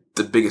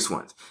biggest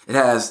ones. It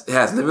has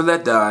Live and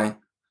Let Die.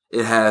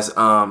 It has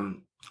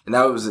and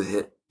that was a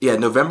hit. Yeah,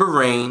 November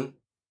Rain.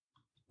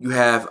 You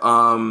have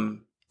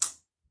Don't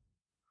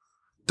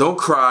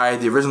Cry,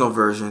 the original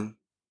version.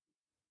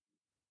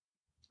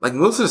 Like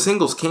most of the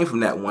singles came from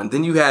that one.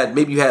 Then you had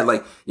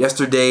like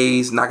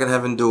Yesterdays, Knock on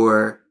Heaven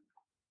Door,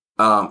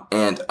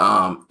 and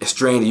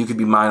Estranged, You Could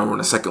Be Mine on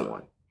the second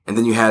one. And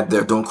then you had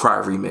the Don't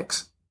Cry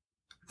remix,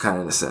 kind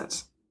of in a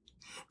sense.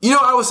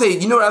 I would say,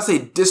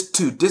 Disc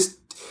 2.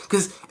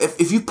 Because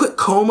if you put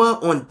Coma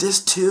on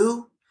Disc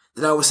 2,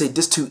 then I would say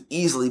Disc 2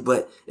 easily,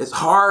 but it's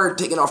hard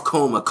taking off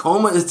Coma.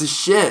 Coma is the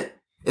shit.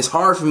 It's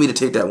hard for me to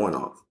take that one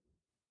off.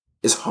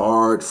 It's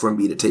hard for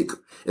me to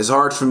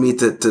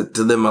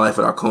live my life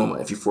without Coma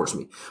if you force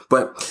me.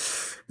 But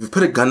if you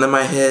put a gun to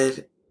my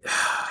head,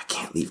 I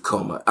can't leave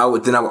Coma. I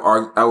would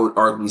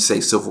arguably say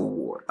Civil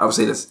War. I would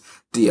say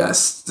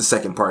that's the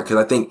second part, because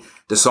I think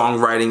the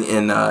songwriting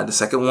in the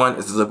second one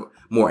is a little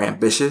more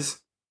ambitious.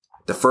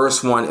 The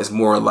first one is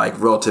more like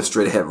relative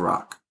straight ahead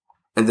rock,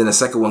 and then the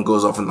second one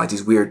goes off in like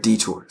these weird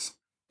detours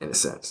in a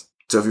sense.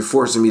 So if you're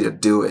forcing me to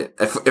do it,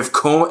 if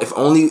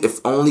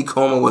only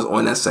Coma was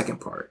on that second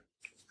part,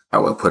 I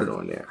would put it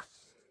on there.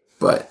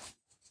 But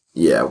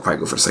yeah, I would probably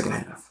go for the second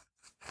half.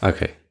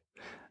 Okay.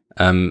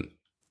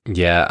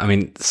 Yeah, I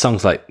mean,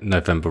 songs like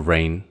November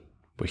Rain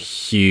were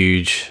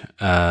huge.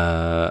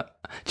 Do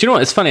you know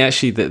what? It's funny,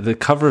 actually, the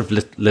cover of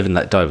Live and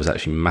Let Die was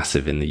actually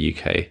massive in the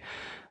UK.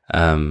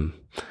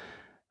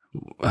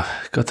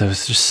 God, there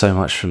was just so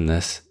much from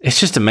this. It's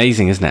just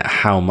amazing, isn't it,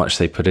 how much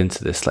they put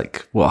into this?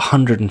 Like,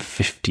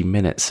 150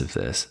 minutes of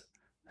this.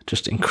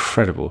 Just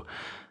incredible.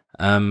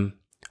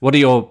 What are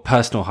your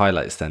personal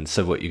highlights then?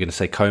 So what, you're going to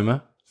say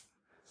Coma?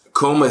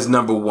 Coma is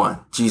number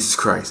one. Jesus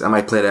Christ. I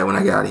might play that when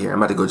I get out of here. I'm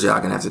about to go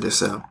jogging after this,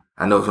 so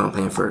I know what I'm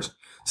playing first.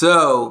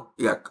 So,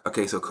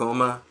 so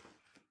Coma.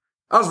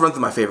 I'll just run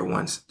through my favorite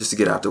ones just to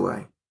get out the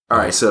way. All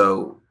right,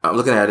 so I'm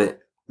looking at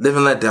it. Live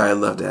and Let Die, I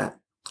love that.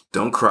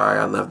 Don't Cry,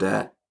 I love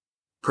that.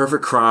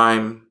 Perfect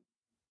Crime.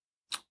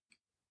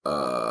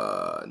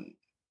 Later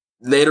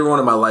on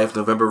in my life,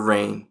 November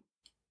Rain.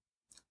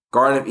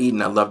 Garden of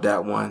Eden, I love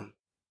that one.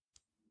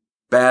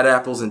 Bad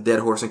Apples and Dead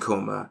Horse and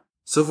Coma.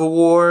 Civil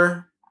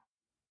War.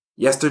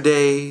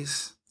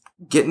 Yesterdays.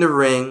 Get in the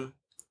Ring.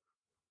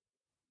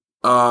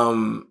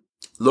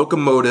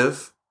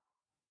 Locomotive.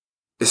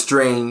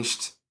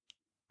 Estranged.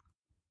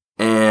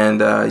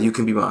 And You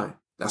Can Be Mine.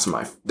 That's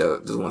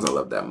the ones I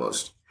love that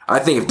most. I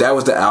think if that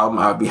was the album,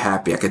 I would be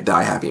happy. I could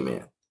die happy,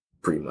 man.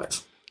 Pretty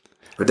much.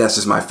 But that's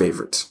just my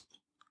favorites.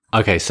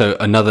 Okay, so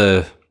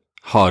another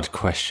hard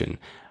question.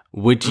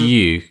 Would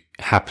you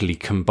happily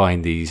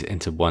combine these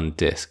into one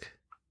disc?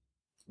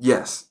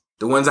 Yes.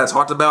 The ones I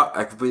talked about,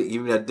 I could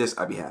give me that disc,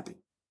 I'd be happy.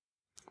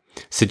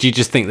 So do you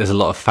just think there's a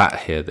lot of fat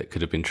here that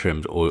could have been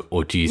trimmed,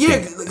 or do you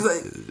think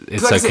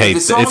it's okay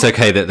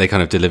that they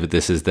kind of delivered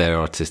this as their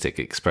artistic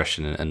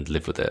expression and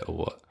live with it, or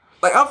what?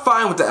 Like, I'm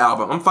fine with the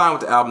album. I'm fine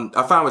with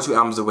two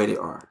albums the way they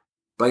are.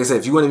 Like I said,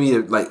 if you wanted me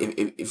to, like,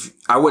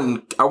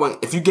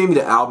 if you gave me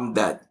the album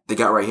that they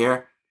got right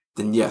here,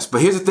 then yes.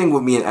 But here's the thing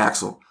with me and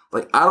Axl.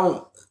 Like,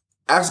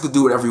 Axl could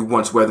do whatever he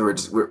wants, whether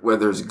it's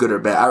good or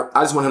bad.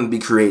 I just want him to be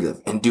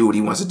creative and do what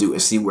he wants to do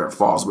and see where it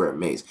falls, where it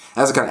mays.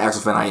 That's the kind of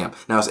Axl fan I am.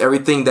 Now, is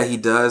everything that he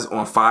does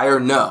on fire?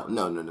 No.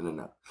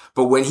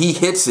 But when he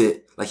hits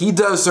it, like he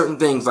does certain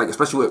things, like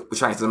especially with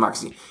Chinese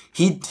Democracy,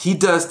 he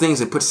does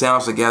things and puts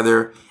sounds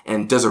together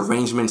and does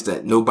arrangements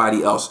that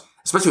nobody else,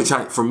 especially with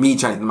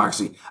Chinese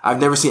Democracy, I've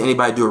never seen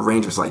anybody do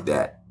arrangements like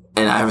that.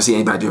 And I haven't seen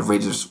anybody do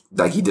arrangements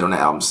like he did on that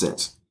album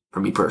since, for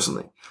me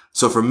personally.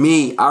 So for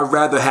me, I'd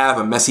rather have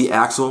a messy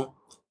Axl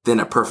than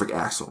a perfect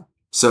Axl.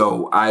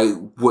 So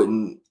I'm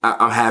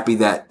happy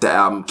that the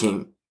album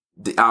came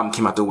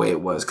out the way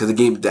it was, because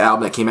the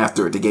album that came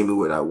after it, they gave me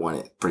what I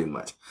wanted pretty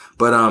much.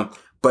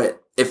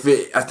 But if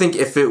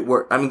it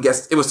were,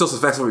 guess it was still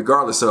successful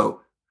regardless.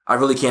 So I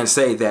really can't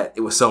say that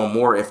it would sell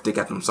more if they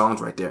got them songs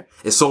right there.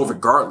 It sold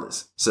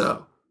regardless.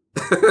 So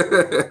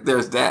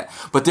there's that.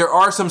 But there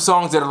are some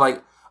songs that are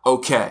like,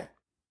 okay,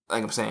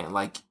 like I'm saying,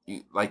 like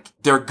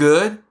they're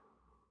good,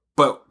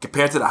 but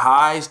compared to the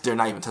highs, they're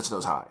not even touching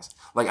those highs.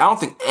 Like, I don't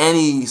think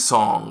any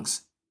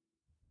songs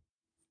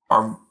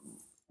are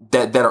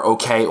that are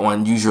okay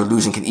on Use Your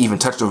Illusion can even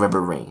touch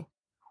November Rain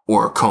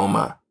or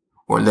Coma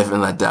or Live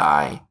and Let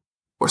Die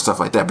or stuff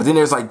like that. But then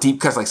there's like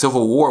deep cuts like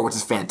Civil War, which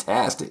is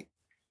fantastic.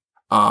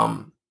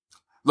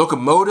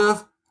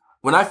 Locomotive,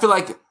 when I feel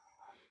like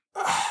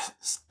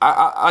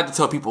I like to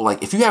tell people,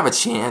 like, if you have a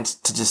chance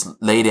to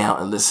just lay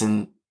down and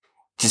listen,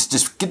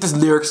 just get these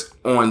lyrics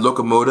on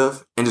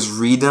Locomotive and just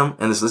read them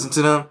and just listen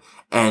to them.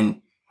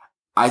 And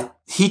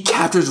he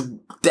captures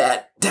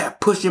that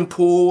push and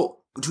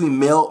pull between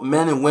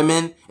men and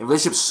women in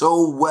relationships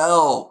so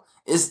well.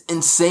 It's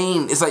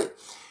insane. It's like,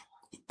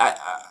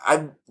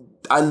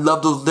 I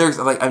love those lyrics.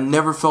 I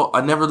never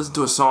listened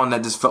to a song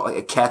that just felt like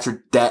it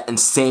captured that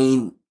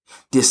insane,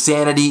 the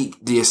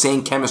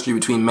insane chemistry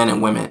between men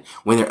and women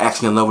when they're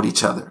actually in love with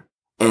each other.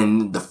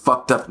 And the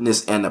fucked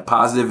upness and the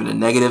positive and the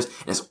negatives.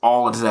 And it's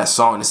all into that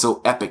song. And it's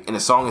so epic. And the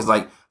song is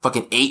like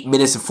fucking 8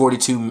 minutes and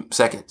 42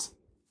 seconds.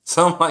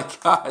 So I'm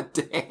like, God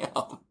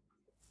damn.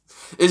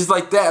 It's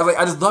like that.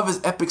 I just love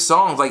his epic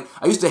songs. Like,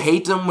 I used to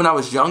hate them when I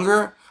was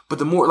younger. But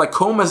the more, like,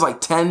 Coma is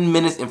like 10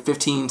 minutes and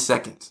 15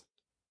 seconds.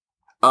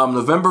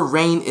 November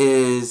Rain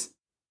is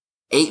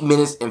 8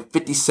 minutes and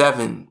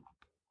 57.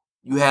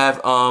 You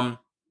have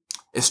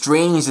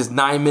Estranged is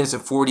 9 minutes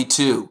and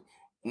 42.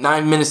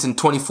 9 minutes and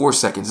 24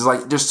 seconds. It's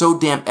like, they're so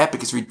damn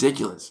epic, it's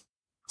ridiculous.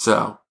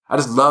 So, I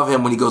just love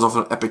him when he goes off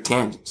on epic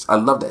tangents. I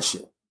love that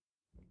shit.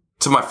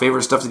 Some of my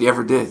favorite stuff that he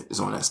ever did is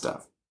on that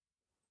stuff.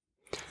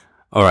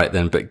 All right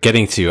then, but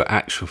getting to your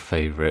actual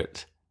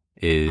favorite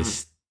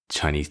is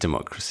Chinese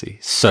Democracy.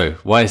 So,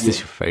 why is this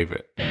your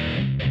favorite?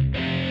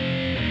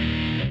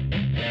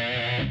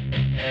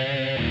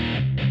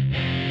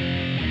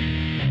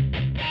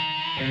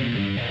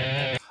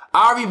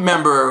 I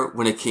remember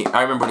when it came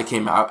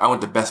out. I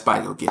went to Best Buy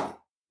to go get it,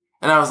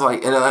 and I was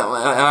like, and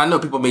I know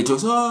people made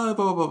jokes, blah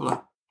blah blah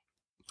blah.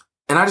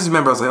 And I just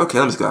remember I was like, okay,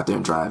 let me just go out there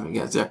and drive and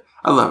get there.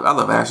 I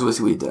love Axl. Let's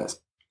see what he does.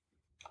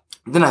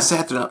 And then I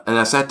sat there and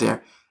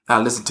I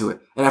listened to it.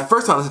 And at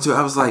first I listened to it,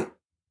 I was like,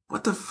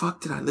 what the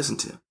fuck did I listen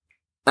to? And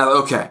I was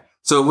like, okay.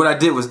 So what I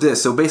did was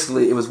this. So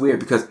basically it was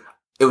weird because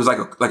it was like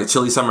a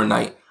chilly summer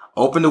night.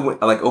 I opened the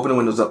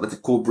windows up, let the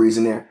cool breeze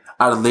in there.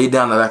 I laid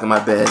down on the back of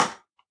my bed.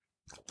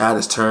 I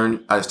just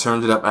turned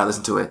it up and I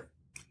listened to it.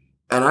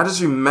 And I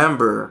just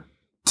remember,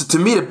 to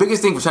me, the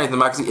biggest thing for Chinese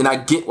Democracy, and I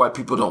get why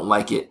people don't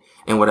like it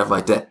and whatever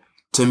like that.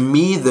 To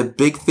me, the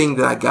big thing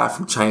that I got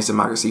from Chinese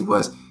Democracy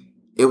was,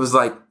 it was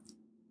like,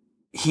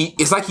 he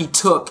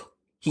took,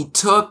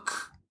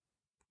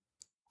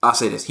 I'll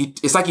say this,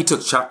 it's like he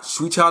took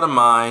Sweet Child of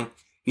Mine,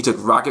 he took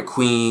Rocket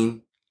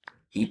Queen,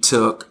 he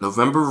took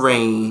November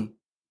Rain,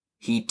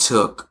 he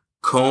took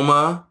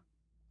Coma,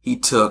 he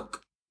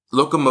took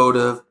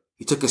Locomotive,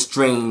 he took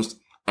Estranged,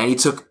 and he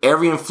took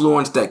every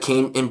influence that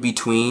came in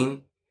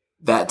between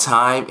that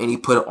time and he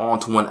put it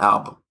onto one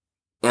album.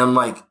 And I'm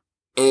like,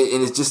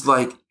 and it's just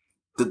like,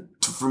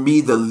 for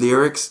me, the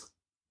lyrics,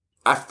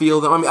 I feel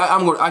them. I mean,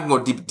 I can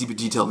go deeper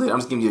detail later. I'm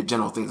just giving you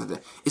general things like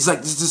that. It's like,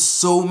 there's just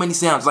so many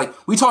sounds. Like,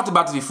 we talked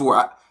about this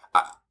before.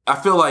 I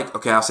feel like,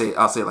 okay, I'll say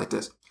it like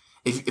this.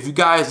 If you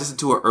guys listen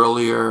to an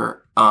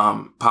earlier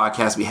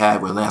podcast we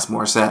had with Lance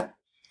Morissette,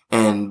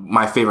 and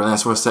my favorite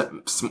Lance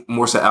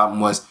Morissette album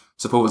was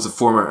Suppose a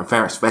Former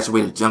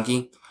Infatuated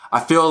Junkie, I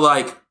feel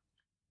like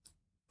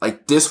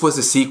this was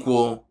a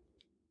sequel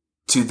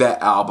to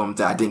that album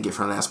that I didn't get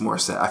from Lance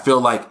Morissette. I feel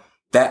like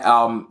that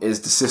album is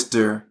the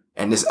sister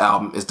and this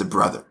album is the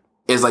brother.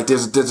 It's like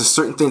there's a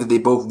certain thing that they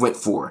both went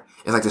for.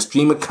 It's like the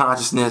stream of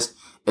consciousness.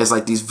 It's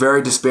like these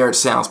very disparate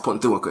sounds putting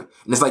through it.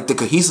 And it's like the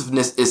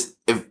cohesiveness is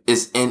in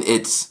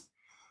its,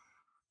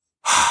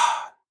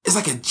 it's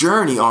like a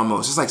journey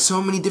almost. It's like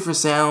so many different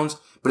sounds,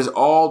 but it's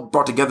all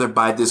brought together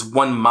by this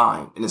one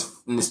mind and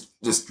this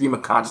stream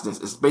of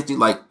consciousness. It's basically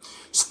like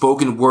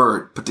spoken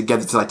word put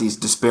together to like these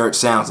disparate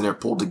sounds and they're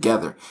pulled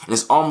together. And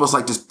it's almost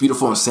like this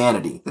beautiful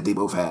insanity that they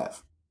both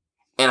have.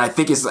 And I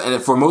think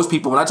and for most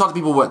people, when I talk to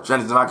people about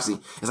Chinese democracy,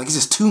 it's like, it's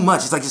just too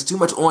much. It's like, it's too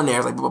much on there.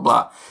 It's like, blah,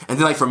 blah, blah. And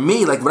then like for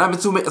me, like when I've been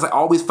to it, it's like I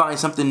always find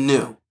something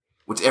new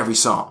with every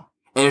song.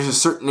 And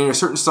there's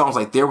certain songs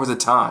like There Was a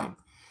Time.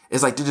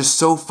 It's like, they're just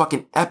so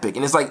fucking epic.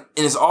 And it's like,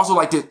 and it's also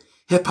like the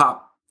hip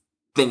hop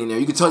thing in there.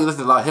 You can tell you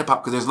listen to a lot of hip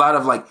hop because there's a lot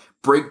of like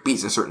break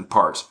beats in certain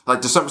parts.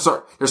 Like there's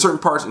certain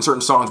parts in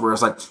certain songs where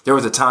it's like, there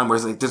was a time where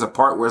it's like, there's a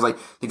part where it's like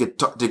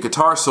the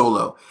guitar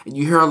solo and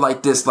you hear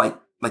like this, like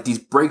these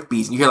break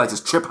beats and you hear like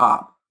this trip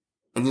hop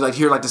and you like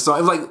hear like the song.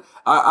 It was like,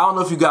 I don't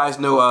know if you guys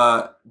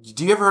know,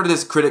 do you ever heard of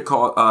this critic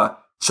called,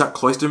 Chuck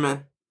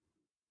Klosterman?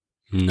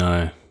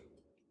 No.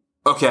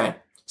 Okay.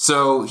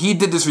 So he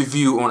did this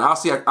review on,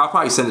 I'll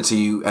probably send it to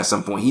you at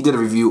some point. He did a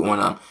review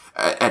on,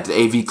 at the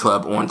AV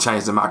Club on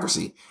Chinese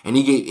democracy. And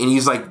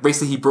he's like,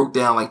 basically he broke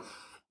down like,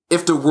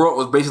 if the world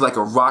was basically like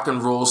a rock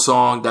and roll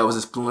song that was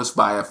influenced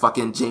by a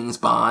fucking James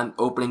Bond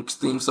opening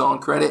theme song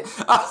credit.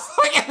 I was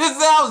like,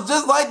 it sounds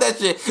just like that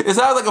shit. It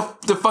sounds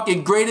like the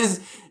fucking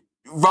greatest,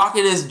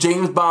 rockinest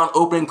James Bond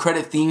opening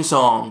credit theme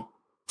song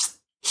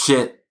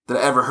shit that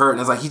I ever heard. And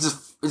it's like,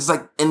 it's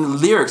like, in the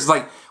lyrics, it's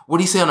like, what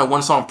do he say on that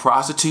one song,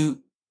 Prostitute?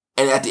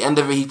 And at the end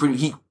of it, he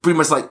pretty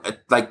much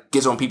like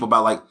gets on people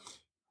about like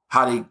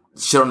how they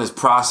shit on his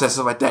process,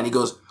 stuff like that. And he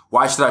goes,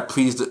 why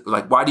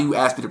do you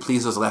ask me to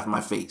please those laugh in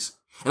my face?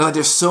 And like,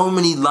 there's so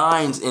many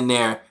lines in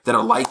there that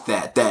are like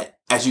that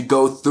as you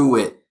go through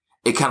it,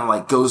 it kind of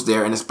like goes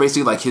there. And it's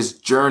basically like his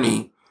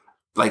journey,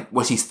 like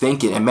what he's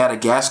thinking. And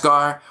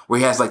Madagascar, where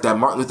he has like that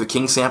Martin Luther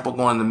King sample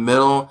going in the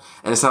middle.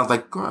 And it sounds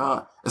like,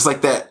 it's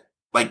like that,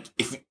 like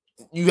if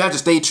you have to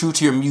stay true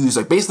to your muse.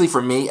 Like basically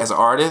for me as an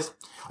artist,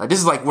 like this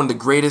is like one of the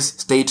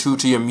greatest stay true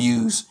to your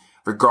muse,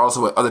 regardless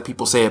of what other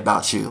people say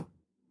about you,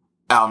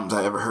 albums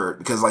I ever heard.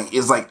 Because like,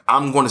 it's like,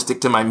 I'm going to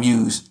stick to my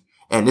muse.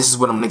 And this is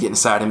what I'm going to get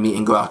inside of me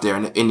and go out there.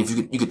 And if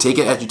you could take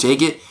it as you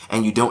take it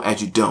and you don't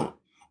as you don't.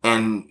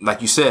 And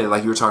like you said,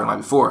 like you were talking about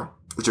before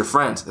with your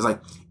friends, it's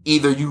like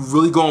either you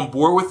really go on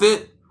board with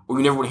it or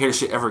you never want to hear this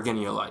shit ever again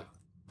in your life.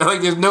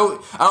 Like there's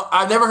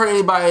I've never heard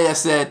anybody that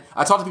said,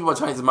 I talked to people about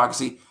Chinese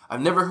democracy. I've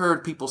never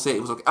heard people say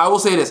it was okay. I will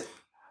say this.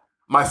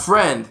 My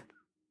friend,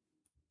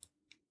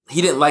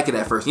 he didn't like it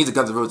at first. He's a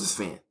Guns N' Roses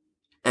fan.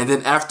 And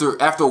then after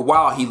a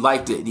while, he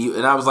liked it.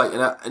 And I was like,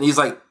 and he's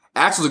like,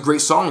 Axl's a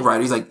great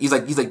songwriter. He's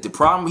like, the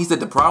problem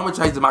with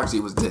Chinese democracy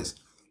was this.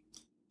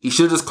 He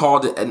should have just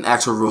called it an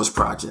Axl Rose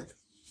project.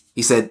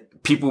 He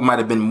said people might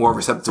have been more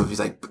receptive. He's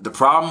like, but the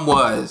problem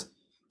was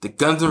the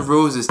Guns N'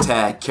 Roses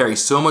tag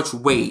carries so much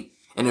weight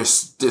and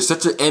there's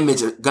such an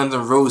image of Guns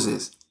N'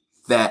 Roses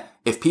that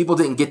if people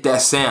didn't get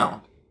that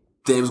sound,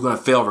 then it was going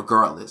to fail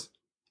regardless.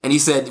 And he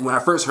said, when I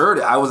first heard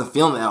it, I wasn't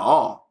feeling it at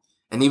all.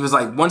 And he was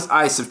like, once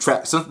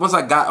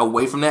I got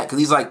away from that,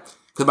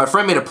 because my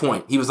friend made a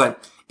point. He was like,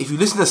 if you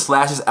listen to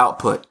Slash's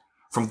output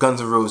from Guns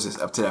N' Roses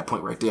up to that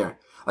point right there,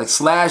 like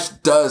Slash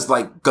does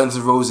like Guns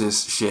N'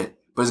 Roses shit,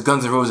 but it's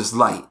Guns N' Roses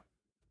light.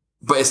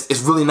 But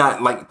it's really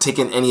not like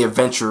taking any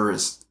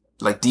adventurous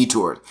like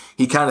detours.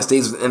 He kind of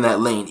stays within that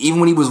lane. Even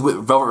when he was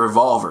with Velvet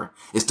Revolver,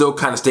 it still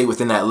kind of stayed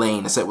within that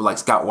lane, except with like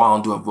Scott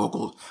Weiland doing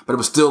vocals. But it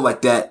was still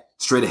like that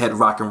straight ahead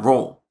rock and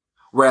roll.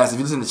 Whereas if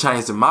you listen to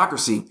Chinese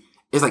democracy,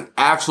 it's like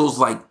Axl's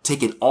like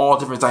taking all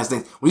different types of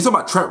things. When you talk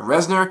about Trent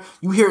Reznor,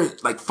 you hear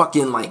like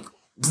fucking like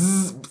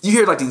bzz, you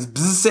hear like these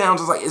bzz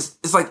sounds.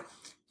 It's like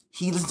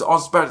he listens to all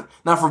the spells.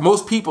 Now for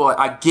most people,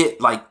 I get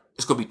like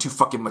it's gonna be too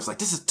fucking much. Like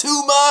this is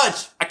too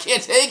much. I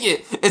can't take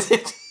it.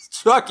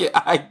 It's truck it.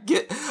 I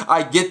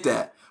get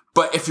that.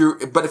 But if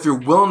you're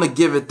willing to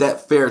give it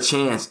that fair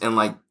chance and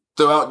like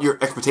throw out your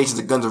expectations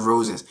of Guns N'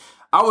 Roses,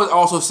 I would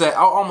almost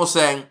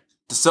say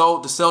to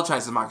sell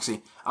Chinese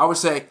democracy, I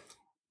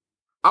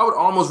would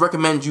almost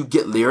recommend you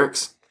get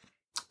lyrics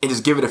and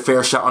just give it a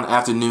fair shot on the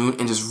afternoon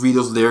and just read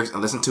those lyrics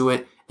and listen to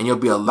it, and you'll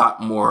be a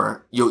lot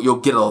more. You'll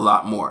get a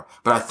lot more.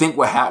 But I think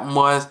what happened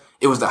was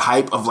it was the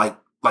hype of like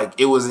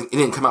it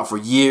didn't come out for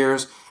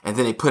years, and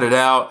then they put it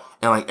out,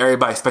 and like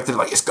everybody expected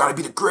like it's got to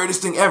be the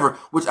greatest thing ever.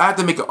 Which I have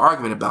to make an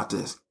argument about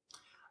this.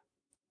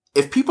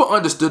 If people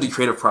understood the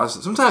creative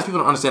process, sometimes people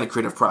don't understand the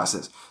creative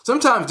process.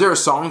 Sometimes there are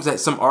songs that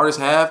some artists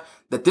have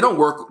that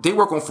they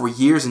work on for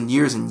years and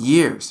years and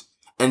years.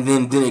 And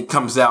then it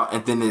comes out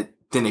and then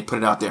they put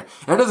it out there.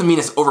 And that doesn't mean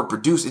it's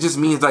overproduced. It just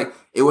means like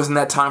it wasn't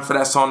that time for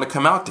that song to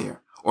come out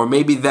there. Or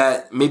maybe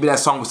that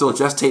song was still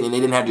gestating and they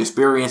didn't have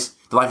the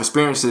life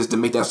experiences to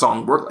make that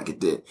song work like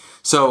it did.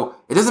 So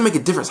it doesn't make a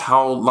difference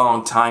how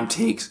long time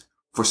takes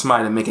for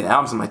somebody to make an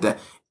album, something like that.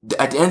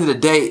 At the end of the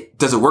day,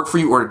 does it work for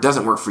you or it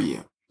doesn't work for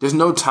you? There's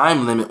no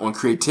time limit on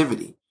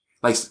creativity.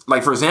 Like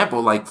for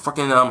example, like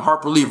fucking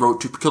Harper Lee wrote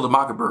To Kill a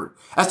Mockingbird.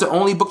 That's the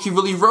only book she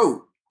really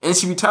wrote. And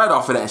she retired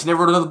off of that. And she never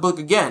wrote another book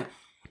again.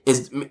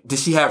 Could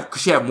she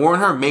have more in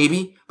her?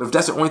 Maybe. But if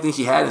that's the only thing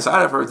she had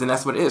inside of her, then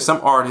that's what it is.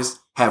 Some artists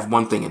have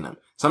one thing in them.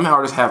 Some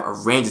artists have a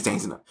range of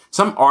things in them.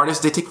 Some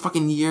artists, they take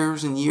fucking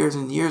years and years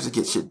and years to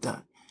get shit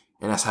done.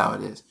 And that's how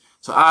it is.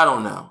 So I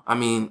don't know. I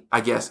mean,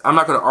 I guess I'm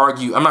not going to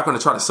argue. I'm not going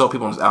to try to sell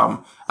people on this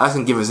album. I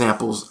can give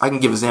examples. I can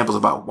give examples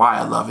about why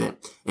I love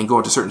it and go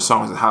into certain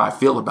songs and how I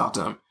feel about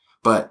them.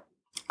 But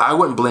I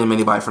wouldn't blame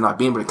anybody for not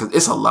being there because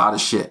it's a lot of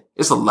shit.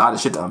 It's a lot of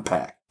shit to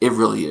unpack. It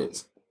really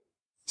is.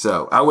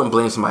 So I wouldn't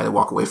blame somebody to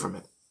walk away from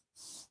it.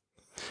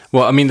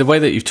 Well, I mean, the way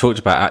that you've talked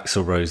about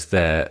Axl Rose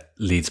there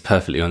leads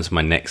perfectly onto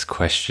my next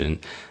question.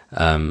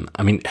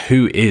 I mean,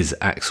 who is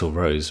Axl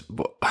Rose?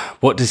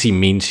 What does he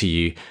mean to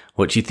you?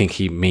 What do you think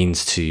he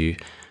means to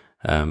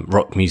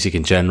rock music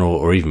in general,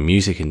 or even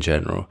music in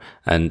general?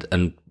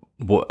 And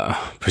what,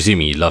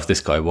 presuming you love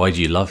this guy, why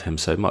do you love him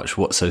so much?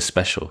 What's so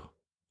special?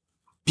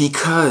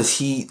 Because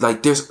he,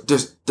 like, there's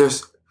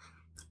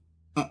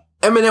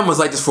Eminem was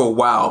like this for a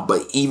while,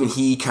 but even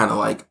he kind of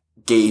like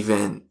gave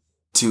in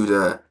to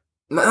the,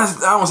 I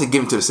don't want to say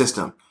give in to the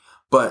system,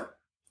 but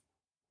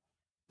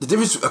the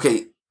difference,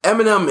 okay,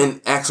 Eminem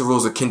and Axl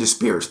Rose are kindred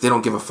spirits. They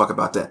don't give a fuck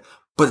about that.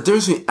 But the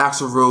difference between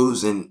Axl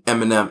Rose and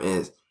Eminem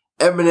is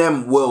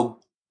Eminem will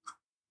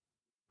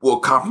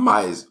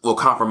compromise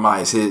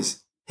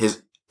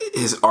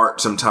his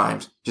art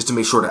sometimes just to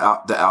make sure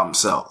the album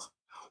sells.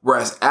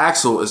 Whereas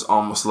Axl is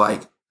almost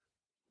like,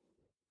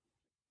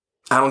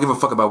 I don't give a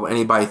fuck about what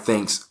anybody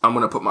thinks. I'm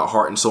going to put my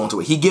heart and soul into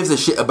it. He gives a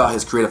shit about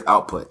his creative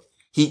output.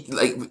 He,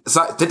 like,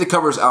 take the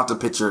covers out the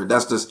picture.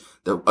 That's just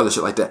the other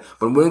shit like that.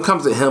 But when it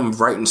comes to him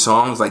writing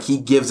songs, like, he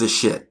gives a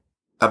shit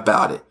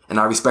about it. And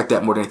I respect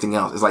that more than anything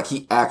else. It's like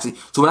he actually,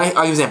 so when I give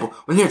an example,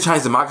 when you hear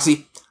Chinese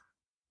Democracy,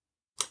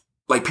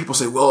 like, people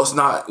say, well, it's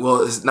not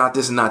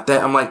this and not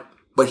that. I'm like,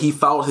 but he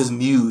followed his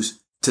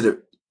muse to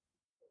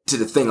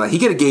the thing. Like, he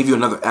could have gave you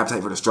another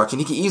Appetite for Destruction.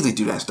 He could easily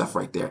do that stuff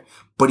right there.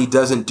 But he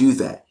doesn't do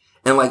that.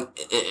 And like,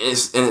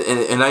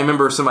 and I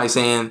remember somebody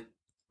saying,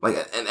 like,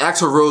 and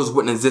Axl Rose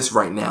wouldn't exist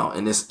right now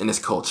in this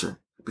culture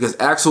because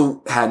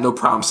Axl had no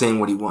problem saying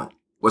what he wanted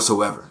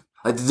whatsoever.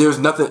 Like, there's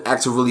nothing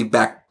Axl really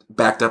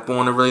backed up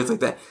on or really like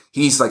that.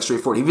 He's like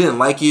straightforward. If he didn't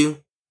like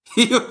you,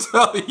 he'll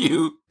tell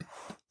you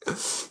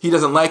he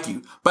doesn't like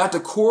you. But at the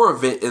core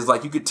of it is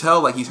like, you could tell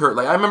like he's hurt.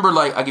 Like, I remember,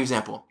 like, I'll give you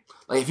an example.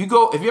 Like, if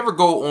you ever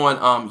go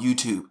on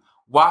YouTube,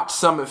 watch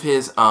some of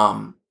his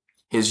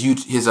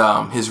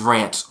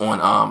rants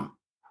on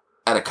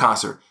at a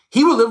concert.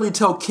 He would literally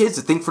tell kids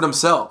to think for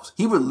themselves.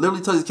 He would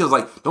literally tell these kids,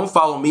 like, don't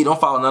follow me, don't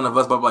follow none of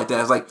us, blah, blah, like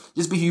that. It's like,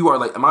 just be who you are.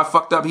 Like, am I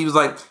fucked up? He was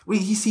like,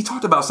 he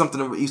talked about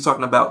something. He was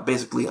talking about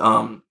basically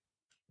how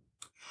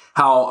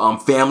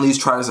families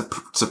try to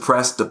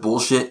suppress the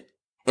bullshit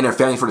in their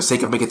family for the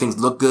sake of making things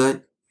look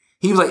good.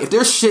 He was like, if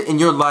there's shit in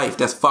your life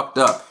that's fucked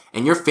up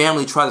and your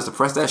family tries to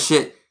suppress that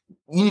shit,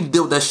 you need to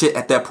deal with that shit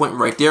at that point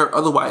right there.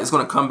 Otherwise, it's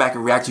going to come back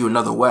and react to you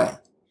another way.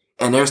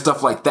 And there's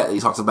stuff like that he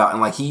talks about.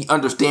 And like, he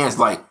understands,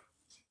 like,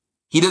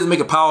 he doesn't make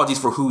apologies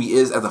for who he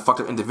is as a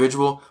fucked up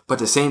individual, but at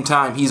the same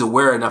time, he's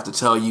aware enough to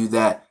tell you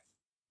that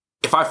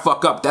if I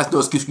fuck up, that's no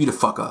excuse for you to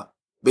fuck up.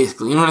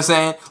 Basically, you know what I'm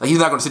saying? Like, he's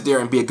not going to sit there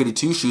and be a goody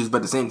two shoes, but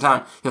at the same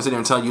time, he'll sit there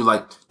and tell you,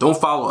 like, don't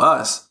follow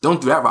us,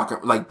 don't do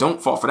that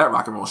don't fall for that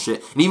rock and roll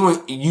shit. And even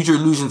when Use Your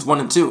Illusions 1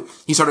 and 2,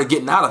 he started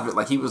getting out of it.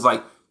 Like, he was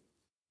like,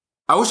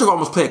 I wish I could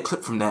almost play a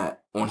clip from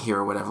that on here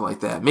or whatever like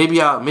that. Maybe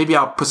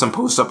I'll put some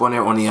posts up on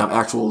there on the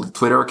actual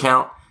Twitter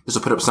account just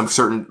to put up some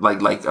certain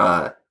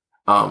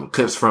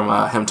clips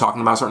from him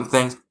talking about certain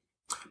things.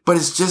 But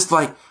it's just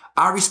like,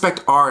 I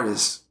respect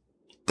artists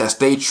that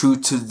stay true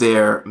to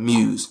their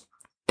muse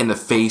in the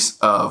face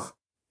of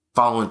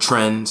following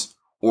trends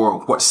or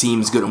what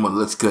seems good and what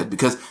looks good.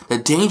 Because the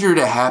danger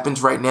that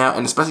happens right now,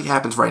 and especially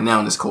happens right now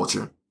in this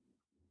culture,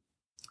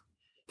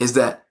 is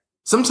that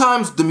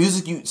sometimes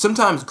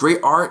sometimes great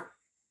art,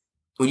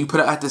 when you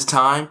put it at this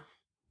time,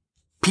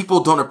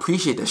 people don't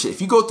appreciate that shit. If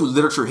you go through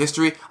literature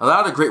history, a lot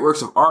of the great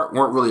works of art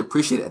weren't really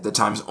appreciated at the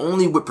time. It's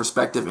only with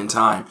perspective and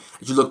time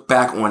that you look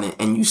back on it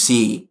and you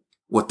see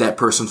what that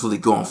person's really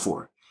going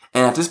for.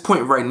 And at this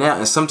point right now,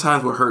 and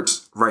sometimes what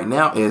hurts right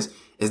now is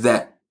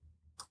that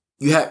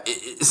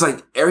it's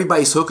like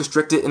everybody's so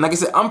constricted. And like I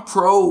said, I'm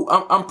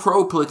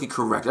pro politically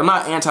correct. I'm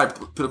not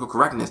anti-political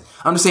correctness.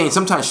 I'm just saying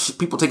sometimes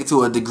people take it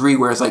to a degree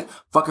where it's like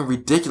fucking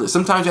ridiculous.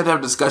 Sometimes you have to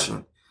have a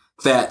discussion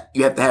that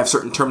you have to have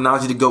certain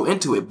terminology to go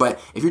into it. But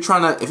if you're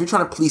trying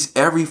to police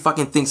every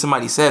fucking thing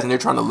somebody says and they're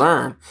trying to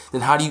learn, then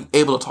how do you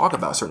able to talk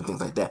about certain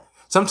things like that?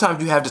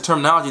 Sometimes you have the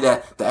terminology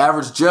that the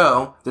average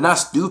Joe, they're not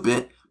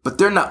stupid, but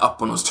they're not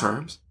up on those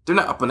terms. They're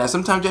not up on that.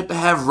 Sometimes you have to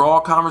have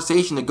raw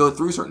conversation to go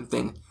through certain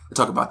things to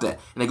talk about that.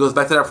 And it goes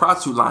back to that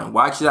prostitute line.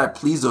 Why should I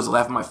please those that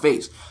laugh in my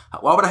face?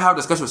 Why would I have a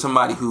discussion with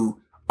somebody who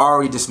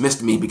already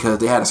dismissed me because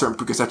they had a certain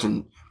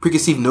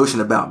preconceived notion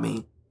about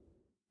me?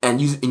 And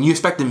you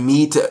expected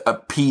me to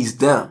appease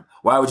them.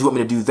 Why would you want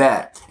me to do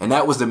that? And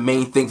that was the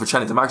main thing for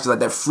Chinese Democracy, like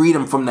that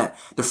freedom from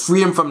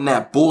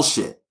that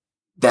bullshit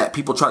that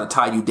people try to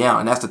tie you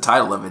down. And that's the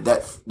title of it.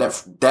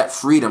 That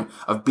freedom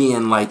of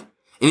being like,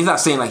 and he's not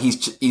saying like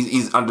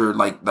he's under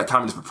like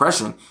communist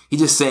oppression. He's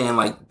just saying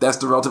like that's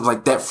the relative,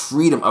 like that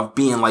freedom of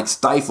being like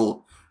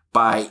stifled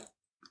by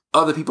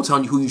other people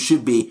telling you who you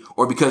should be,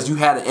 or because you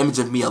had an image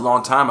of me a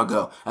long time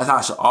ago. That's how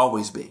I should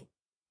always be.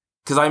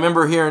 Because I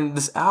remember hearing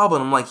this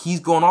album, I'm like, he's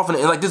going off in it.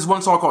 And like, this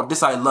one song called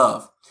This I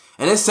Love.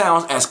 And it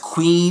sounds as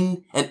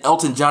Queen and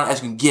Elton John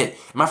as you can get.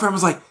 And my friend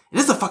was like,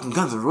 is this a fucking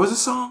Guns N'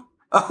 Roses song?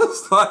 I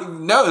was like,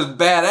 no, it's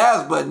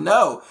badass, but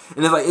no.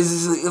 And it's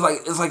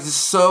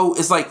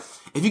like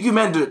if you can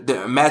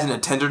imagine the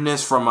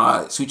tenderness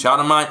from Sweet Child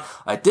of Mine,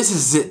 like this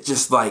is it,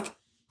 just like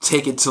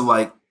take it to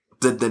like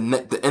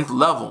the nth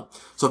level.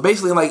 So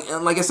basically,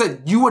 like I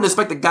said, you wouldn't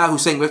expect the guy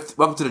who's saying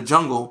 "Welcome to the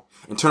Jungle"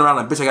 and turn around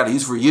and "Bitch, I got to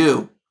use for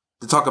you"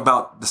 to talk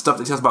about the stuff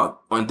that he talks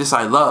about on "This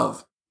I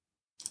Love"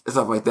 and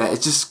stuff like that.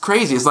 It's just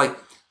crazy. It's like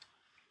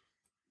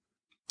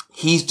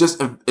he's just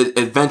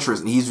adventurous,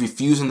 and he's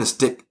refusing to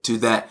stick to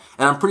that.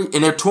 And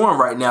they're touring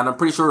right now, and I'm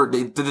pretty sure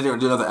they're going to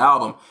do another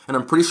album. And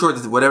I'm pretty sure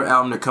that whatever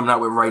album they're coming out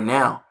with right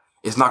now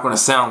is not going to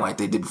sound like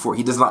they did before.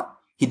 He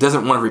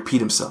doesn't want to repeat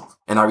himself,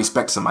 and I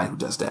respect somebody who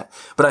does that.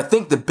 But I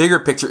think the bigger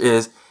picture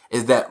is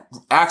that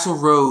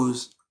Axl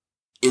Rose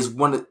is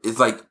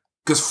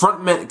because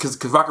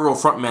rock and roll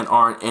frontmen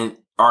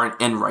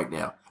aren't in right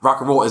now. Rock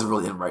and roll isn't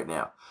really in right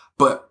now.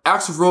 But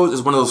Axl Rose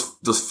is one of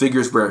those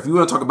figures where if you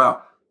want to talk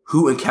about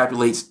who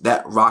encapsulates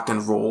that rock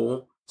and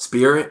roll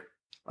spirit,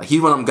 like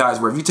he's one of them guys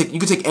where you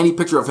could take any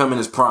picture of him in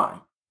his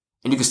prime,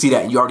 and you can see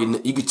that,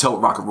 and you could tell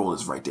what rock and roll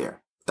is right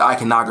there. The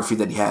iconography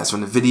that he has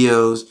from the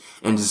videos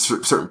and just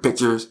certain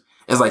pictures.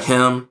 It's like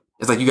him.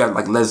 It's like you got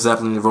like Led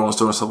Zeppelin and Rolling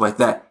Stones and stuff like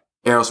that.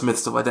 Aerosmith,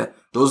 stuff like that.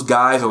 Those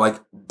guys are like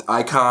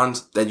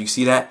icons that you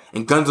see that.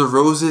 And Guns N'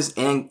 Roses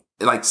and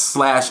like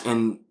Slash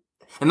and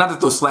not to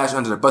throw Slash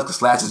under the bus, because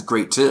Slash is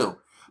great too.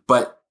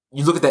 But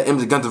you look at that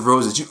image of Guns N'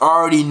 Roses, you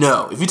already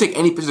know. If you take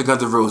any picture of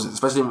Guns N' Roses,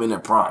 especially in their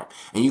prime,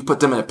 and you put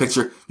them in a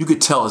picture, you could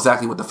tell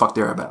exactly what the fuck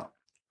they're about.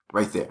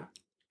 Right there.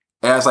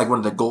 And that's like one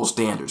of the gold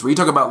standards. Where you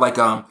talk about like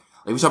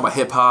we talk about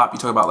hip hop, you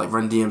talk about like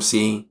Run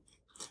DMC, you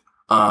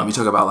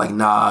talk about like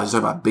Nas, you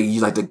talk about Biggie,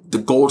 like the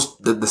gold,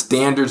 the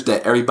standards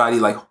that everybody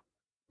like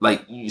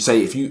you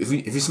say if you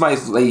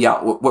somebody's lay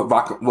out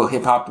what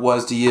hip hop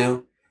was to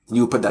you,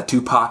 you would put that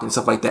Tupac and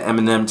stuff like that,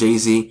 Eminem,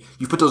 Jay-Z.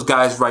 You put those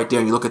guys right there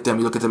and you look at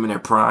them in their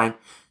prime.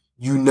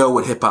 You know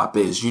what hip hop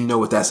is. You know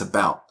what that's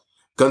about.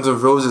 Guns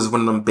N' Roses is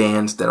one of them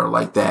bands that are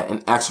like that,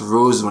 and Axl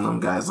Rose is one of them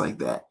guys like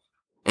that.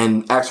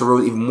 And Axl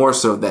Rose even more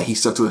so that he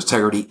stuck to his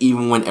integrity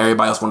even when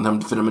everybody else wanted him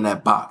to fit him in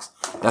that box.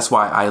 That's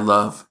why I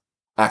love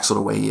Axl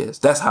the way he is.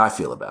 That's how I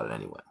feel about it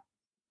anyway.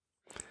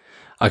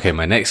 Okay,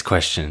 my next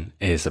question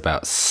is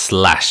about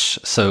Slash.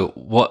 So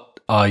what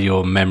are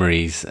your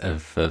memories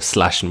of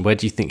Slash, and where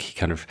do you think he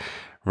kind of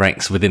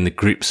ranks within the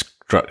group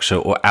structure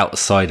or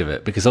outside of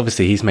it? Because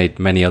obviously he's made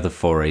many other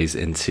forays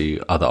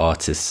into other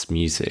artists'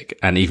 music,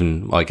 and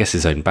even, well, I guess,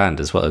 his own band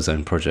as well, his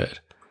own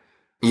project.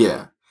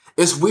 Yeah.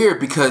 It's weird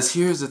because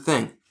here's the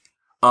thing.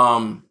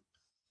 Me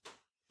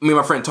and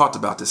my friend talked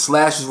about this.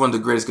 Slash is one of the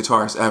greatest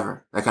guitarists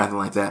ever. That kind of thing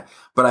like that.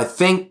 But I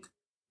think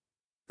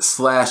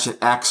Slash and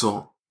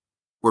Axl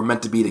were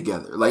meant to be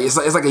together. Like it's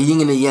like a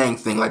yin and a yang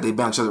thing. Like they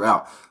balance each other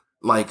out.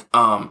 Like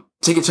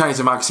taking Chinese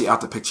Democracy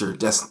out the picture.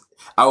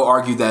 I would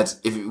argue that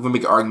if we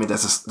make an argument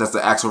that's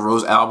the Axl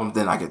Rose album,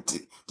 then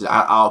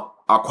I'll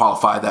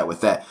qualify that with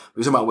that.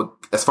 We're talking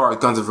about as far as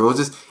Guns N'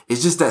 Roses,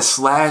 it's just that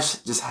Slash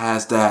just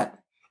has that.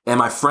 And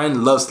my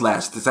friend loves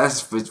Slash.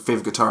 That's his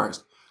favorite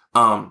guitarist.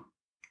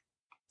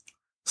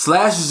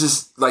 Slash is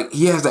just like,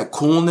 he has that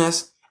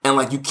coolness, and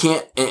like you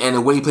can't, and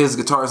the way he plays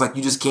the guitar is like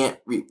you just can't.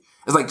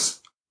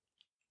 It's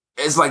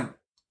like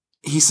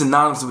he's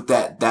synonymous with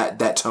that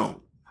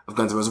tone of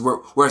Guns N' Roses.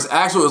 Whereas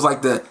Axl is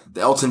like the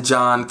Elton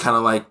John kind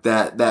of like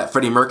that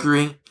Freddie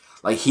Mercury.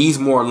 Like he's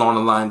more along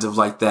the lines of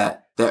like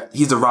that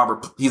he's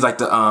like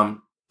the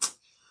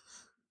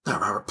not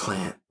Robert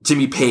Plant,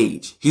 Jimmy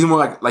Page. He's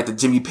more like the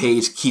Jimmy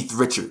Page, Keith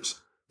Richards.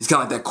 He's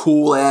kind of like that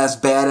cool ass,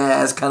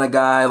 badass kind of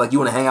guy. Like you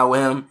want to hang out with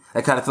him,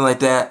 that kind of thing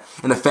like that.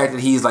 And the fact that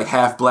he's like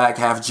half black,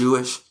 half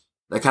Jewish,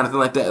 that kind of thing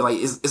like that. Like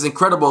it's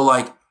incredible.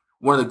 Like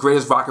one of the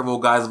greatest rock and roll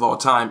guys of all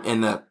time.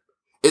 And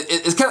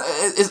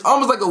it's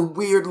almost like a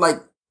weird like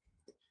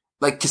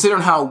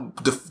considering how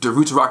the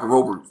roots of rock and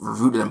roll were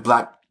rooted in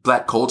black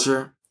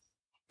culture,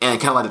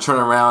 and kind of like to turn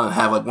around and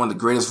have like one of the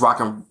greatest rock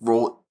and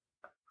roll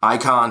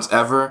icons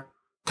ever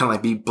kind of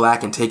like be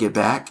black and take it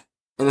back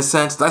in a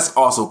sense. That's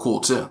also cool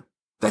too.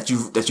 That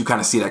you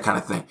kind of see that kind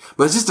of thing.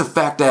 But it's just the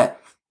fact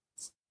that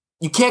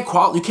you can't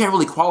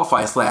really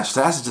qualify Slash.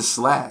 Slash is just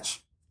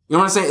Slash. You know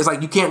what I'm saying? It's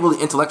like you can't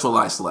really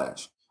intellectualize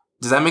Slash.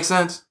 Does that make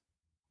sense?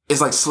 It's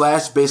like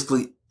Slash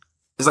basically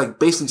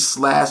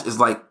Slash is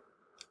like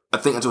a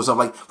thing unto itself.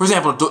 Like, for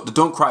example, the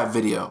Don't Cry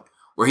video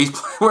where he's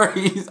I'll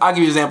give you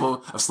an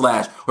example of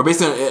Slash, where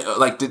basically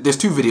like there's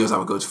two videos I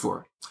would go to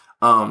for.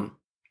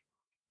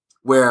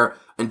 Where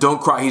in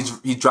Don't Cry, he's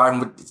driving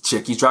with the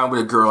chick, he's driving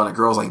with a girl, and the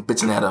girl's like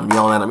bitching at him,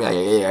 yelling at him,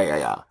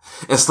 yeah.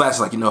 And Slash is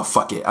like,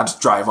 fuck it, I'll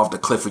just drive off the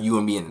cliff for you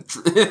and me and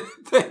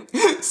thing.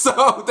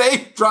 So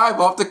they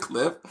drive off the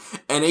cliff,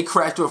 and they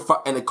crash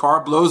and the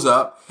car blows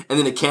up, and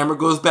then the camera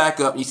goes back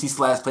up, and you see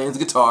Slash playing his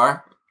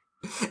guitar,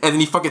 and then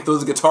he fucking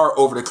throws the guitar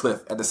over the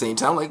cliff at the same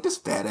time. Like, this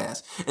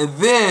badass. And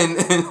then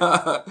in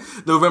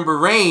November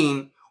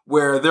Rain,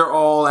 where they're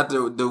all at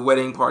the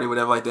wedding party,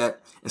 whatever like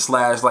that, and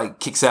Slash like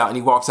kicks out and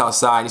he walks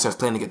outside and he starts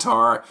playing the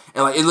guitar,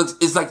 and like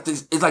it's like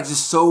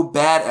just so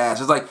badass.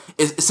 It's like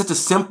it's such a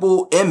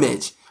simple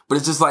image, but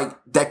it's just like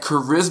that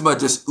charisma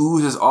just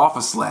oozes off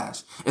of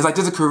Slash. It's like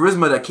there's a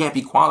charisma that can't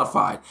be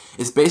quantified.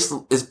 It's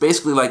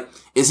basically like,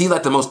 is he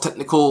like the most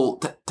technical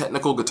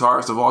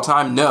guitarist of all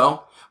time?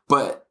 No,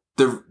 but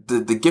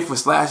the gift with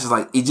Slash is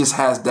like he just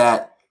has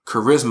that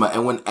charisma,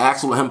 and when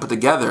Axl and him put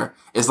together,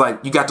 it's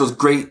like you got those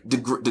great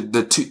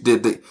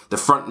the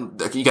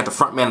front. You got the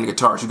front man and the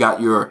guitars. You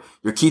got your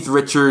Keith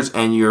Richards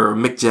and your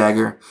Mick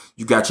Jagger.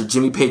 You got your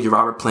Jimmy Page, your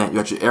Robert Plant.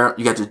 You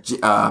got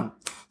your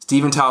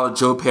Steven Tyler,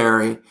 Joe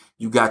Perry.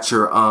 You got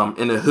your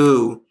in the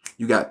Who.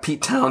 You got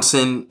Pete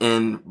Townsend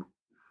and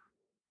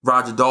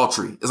Roger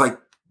Daltrey. It's like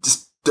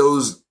just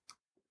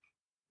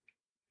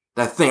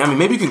that thing. I mean,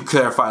 maybe you can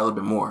clarify a little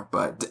bit more,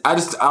 but I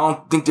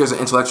don't think there's an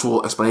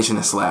intellectual explanation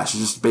to Slash. It's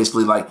just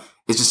basically like,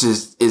 it's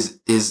just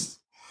his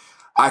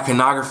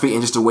iconography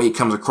and just the way he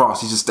comes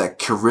across. He's just that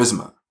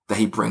charisma that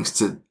he brings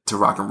to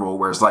rock and roll,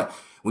 where it's like,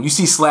 when you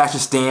see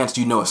Slash's stance,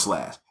 you know it's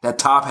Slash. That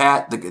top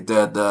hat,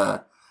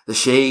 the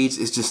shades,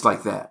 it's just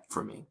like that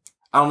for me.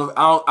 I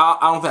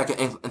don't think I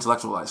can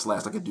intellectualize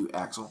Slash like I do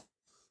Axl.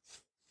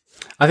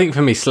 I think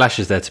for me, Slash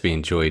is there to be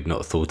enjoyed,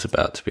 not thought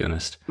about, to be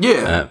honest.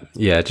 Yeah.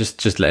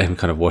 Just let him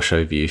kind of wash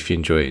over you. If you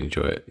enjoy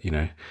it, you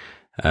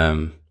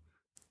know.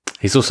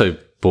 He's also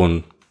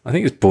born, I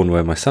think he was born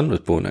where my son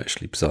was born,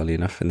 actually, bizarrely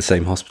enough, in the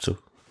same hospital.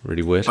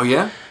 Really weird. Oh,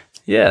 yeah?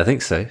 Yeah, I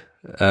think so.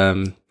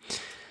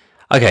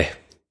 Okay,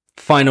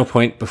 final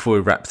point before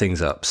we wrap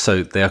things up.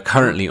 So they are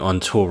currently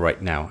on tour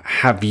right now.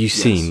 Have you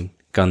seen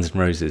Guns N'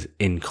 Roses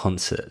in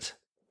concert?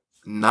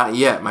 Not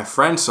yet. My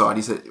friend saw it.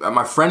 He said,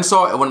 my friend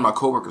saw it and one of my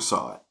coworkers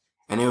saw it.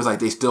 And it was like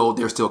they're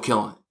still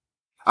killing it.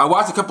 I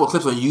watched a couple of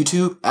clips on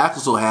YouTube. Axl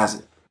still has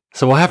it.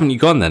 So why haven't you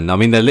gone then? I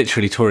mean, they're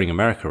literally touring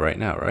America right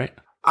now, right?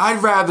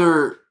 I'd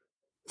rather...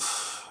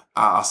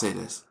 I'll say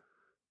this.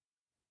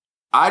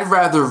 I'd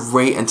rather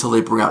wait until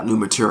they bring out new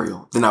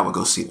material than I would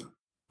go see them.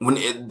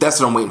 That's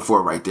what I'm waiting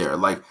for right there.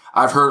 Like,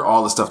 I've heard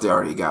all the stuff they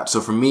already got.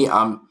 So for me,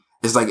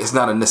 it's like it's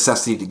not a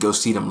necessity to go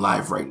see them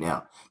live right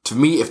now. To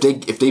me, if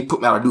they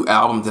put out a new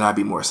album, then I'd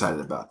be more excited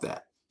about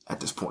that. At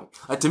this point,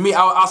 like to me,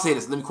 I'll say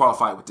this. Let me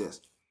qualify it with this.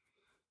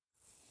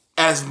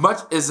 As much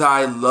as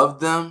I love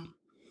them,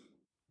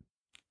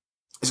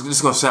 it's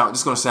just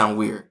gonna sound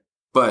weird,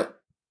 but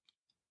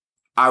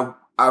I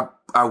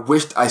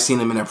wished I seen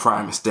them in their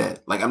prime instead.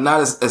 Like I'm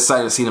not as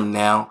excited to see them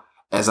now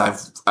as I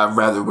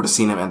rather would have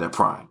seen them in their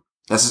prime.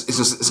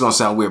 It's gonna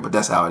sound weird, but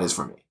that's how it is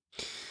for me.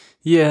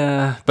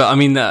 Yeah, but I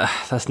mean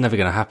that's never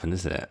gonna happen,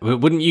 is it?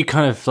 Wouldn't you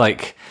kind of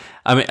like?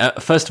 I mean,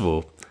 first of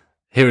all,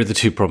 here are the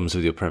two problems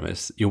with your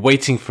premise. You're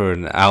waiting for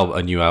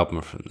a new album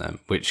from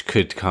them, which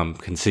could come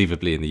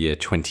conceivably in the year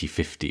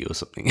 2050 or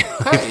something.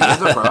 Hey,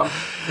 that's no problem.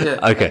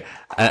 Yeah. Okay.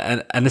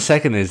 And the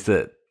second is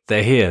that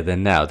they're here, they're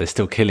now, they're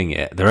still killing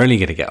it. They're only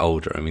going to get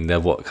older. I mean, they're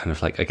what, kind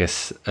of like, I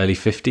guess, early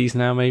 50s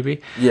now, maybe?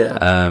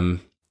 Yeah.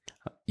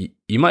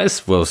 You might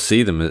as well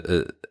see them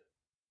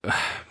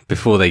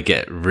before they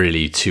get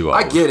really too old.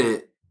 I get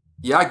it.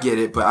 Yeah, I get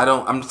it, but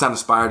I'm just not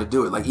inspired to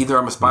do it. Like, either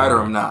I'm inspired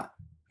or I'm not.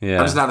 Yeah.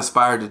 I'm just not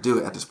inspired to do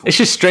it at this point. It's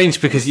just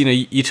strange because, you know,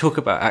 you talk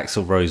about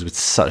Axl Rose with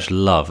such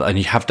love, and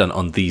you have done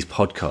on these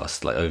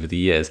podcasts, like over the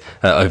years,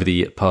 over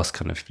the past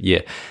kind of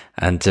year.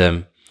 And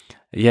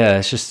yeah,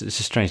 it's just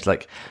strange.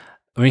 Like,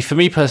 I mean, for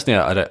me personally,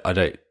 I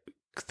don't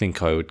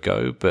think I would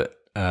go, but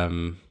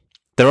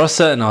there are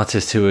certain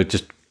artists who are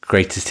just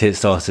greatest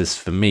hits artists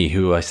for me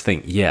who I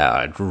think, yeah,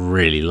 I'd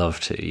really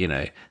love to, you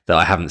know, that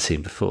I haven't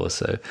seen before.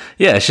 So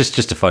yeah, it's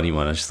just a funny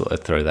one. I just thought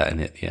I'd throw that in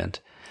at the end.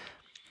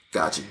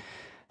 Gotcha.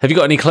 Have you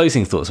got any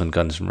closing thoughts on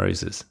Guns N'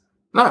 Roses?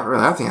 Not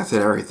really. I think I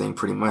said everything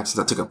pretty much.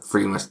 I took up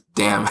pretty much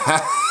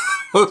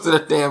most of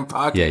the damn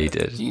podcast. Yeah, you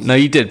did. Jesus. No,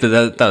 you did,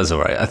 but that was all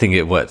right. I think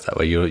it worked that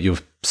way. You're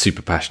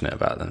super passionate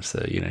about them,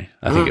 so you know.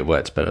 I think it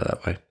worked better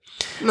that way.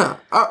 No,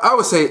 I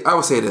would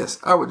say this.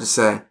 I would just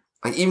say,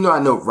 like, even though I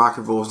know rock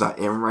and roll is not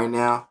in right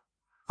now,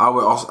 I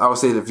would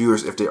say to the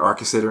viewers, if they are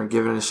considering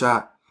giving it a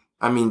shot,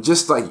 I mean,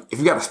 just like if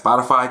you got a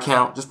Spotify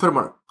account, just put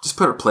a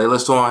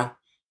playlist on.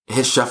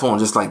 Hit shuffle and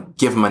just like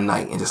give them a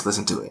night and just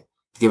listen to it.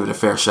 Give it a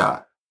fair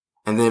shot.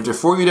 And then if they're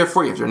for you, they're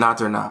for you. If they're not,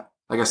 they're not.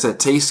 Like I said,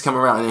 tastes come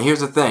around. And here's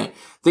the thing.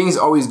 Things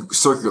always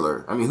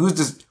circular. I mean, who's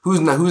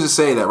to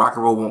say that rock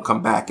and roll won't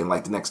come back in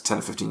like the next 10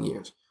 or 15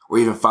 years or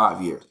even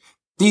 5 years?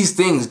 These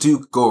things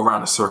do go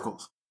around in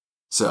circles.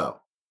 So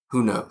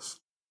who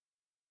knows?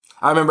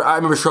 I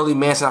remember Shirley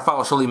Manson. I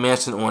follow Shirley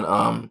Manson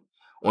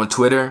on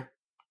Twitter.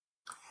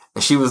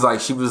 And she was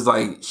like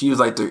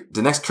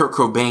the next Kurt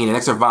Cobain, the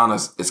next Nirvana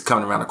is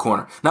coming around the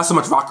corner. Not so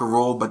much rock and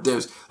roll, but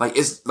there's like,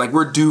 it's like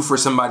we're due for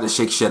somebody to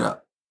shake shit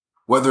up.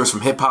 Whether it's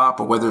from hip hop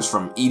or whether it's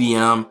from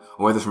EDM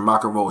or whether it's from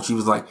rock and roll. She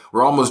was like,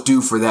 we're almost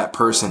due for that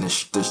person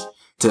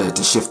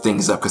to shift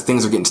things up because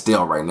things are getting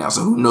stale right now.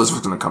 So who knows where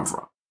it's going to come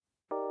from?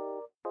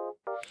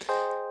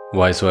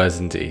 Wise words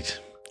indeed.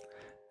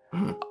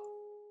 Mm-hmm.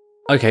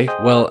 Okay,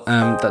 well,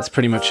 that's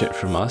pretty much it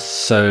from us.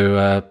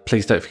 So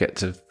please don't forget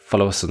to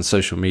follow us on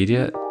social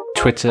media.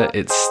 Twitter,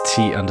 it's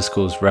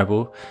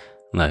T_Rebel.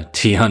 No,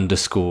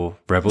 T_Rebels.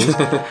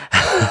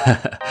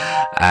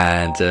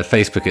 And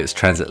Facebook, it's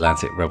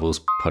Transatlantic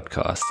Rebels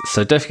Podcast.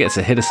 So don't forget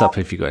to hit us up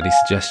if you've got any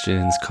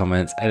suggestions,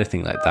 comments,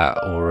 anything like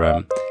that,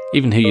 or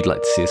even who you'd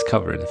like to see us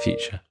cover in the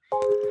future.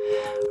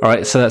 All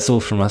right, so that's all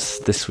from us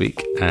this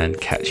week, and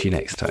catch you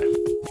next time.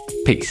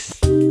 Peace.